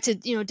leads us back to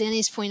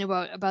Dani's point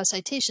about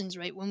citations,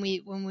 right? When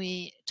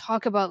we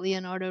talk about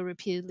Leonardo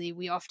repeatedly,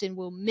 we often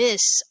will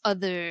miss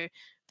other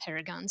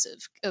paragons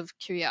of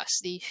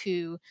curiosity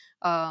who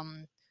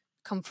come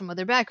from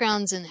other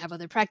backgrounds and have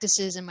other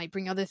practices and might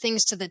bring other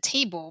things to the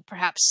table,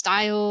 perhaps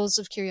styles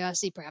of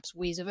curiosity, perhaps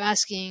ways of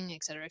asking,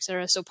 et cetera, et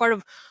cetera. So part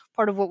of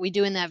what we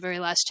do in that very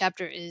last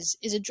chapter is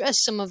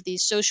address some of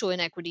these social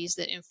inequities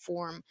that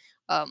inform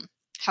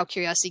how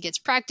curiosity gets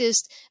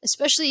practiced,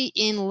 especially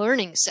in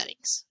learning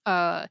settings.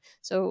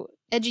 So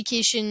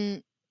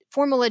education,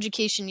 formal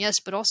education, yes,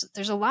 but also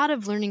there's a lot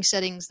of learning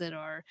settings that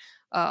are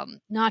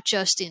not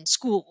just in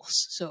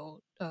schools.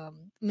 So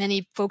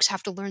many folks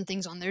have to learn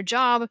things on their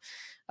job.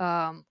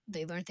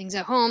 They learn things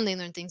at home. They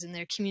learn things in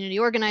their community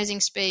organizing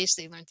space.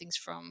 They learn things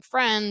from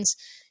friends.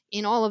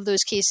 In all of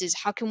those cases,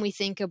 how can we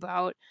think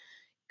about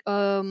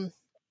busting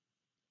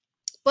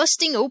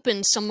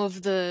open some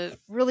of the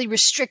really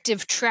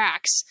restrictive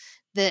tracks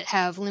that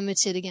have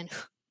limited, again,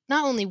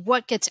 not only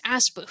what gets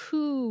asked, but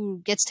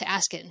who gets to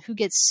ask it and who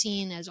gets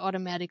seen as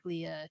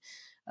automatically a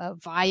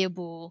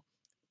viable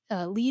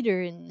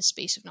leader in the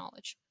space of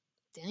knowledge.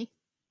 Dani?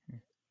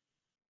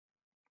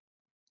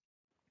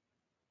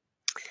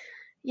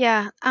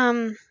 Yeah,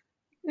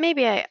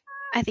 maybe I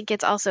think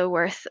it's also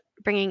worth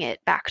bringing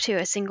it back to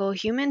a single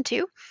human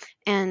too,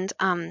 and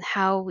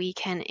how we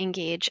can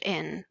engage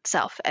in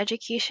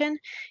self-education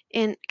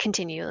in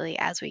continually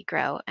as we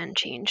grow and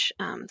change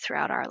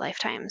throughout our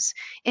lifetimes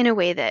in a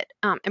way that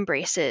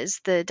embraces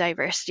the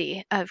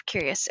diversity of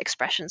curious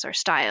expressions or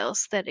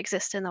styles that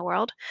exist in the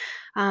world.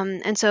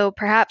 And so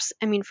perhaps,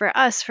 I mean, for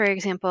us, for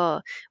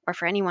example, or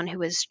for anyone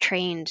who is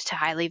trained to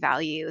highly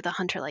value the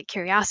hunter-like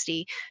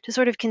curiosity, to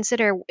sort of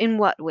consider in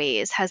what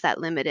ways has that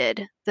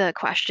limited the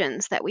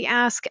questions that we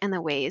ask and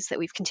the ways that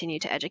we've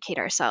continued to educate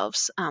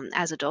ourselves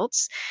as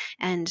adults.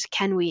 And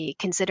can we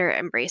consider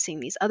embracing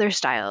these other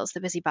styles,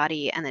 the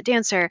busybody and the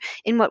dancer?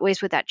 In what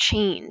ways would that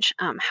change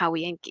how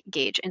we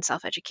engage in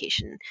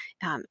self-education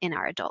in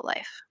our adult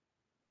life?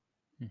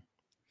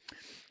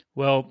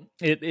 Well,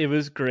 it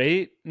was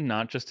great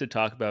not just to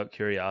talk about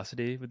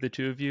curiosity with the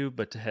two of you,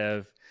 but to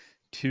have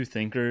two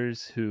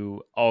thinkers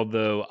who,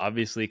 although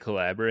obviously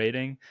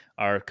collaborating,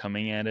 are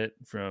coming at it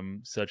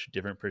from such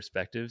different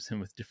perspectives and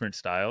with different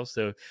styles.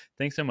 So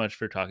thanks so much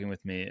for talking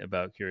with me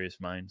about Curious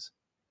Minds.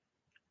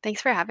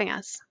 Thanks for having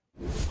us.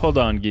 Hold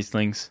on,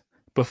 Geeslings.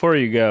 Before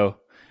you go,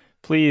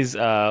 please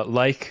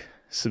like,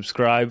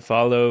 subscribe,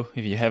 follow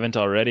if you haven't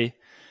already.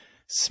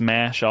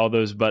 Smash all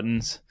those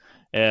buttons.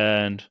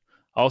 And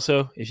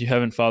also, if you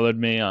haven't followed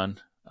me on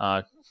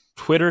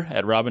Twitter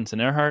at Robinson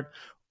Earhart,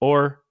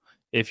 or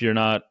if you're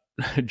not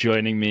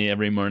joining me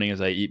every morning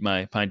as I eat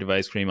my pint of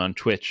ice cream on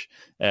Twitch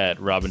at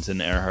Robinson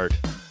Earhart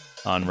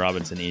on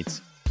Robinson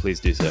Eats, please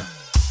do so.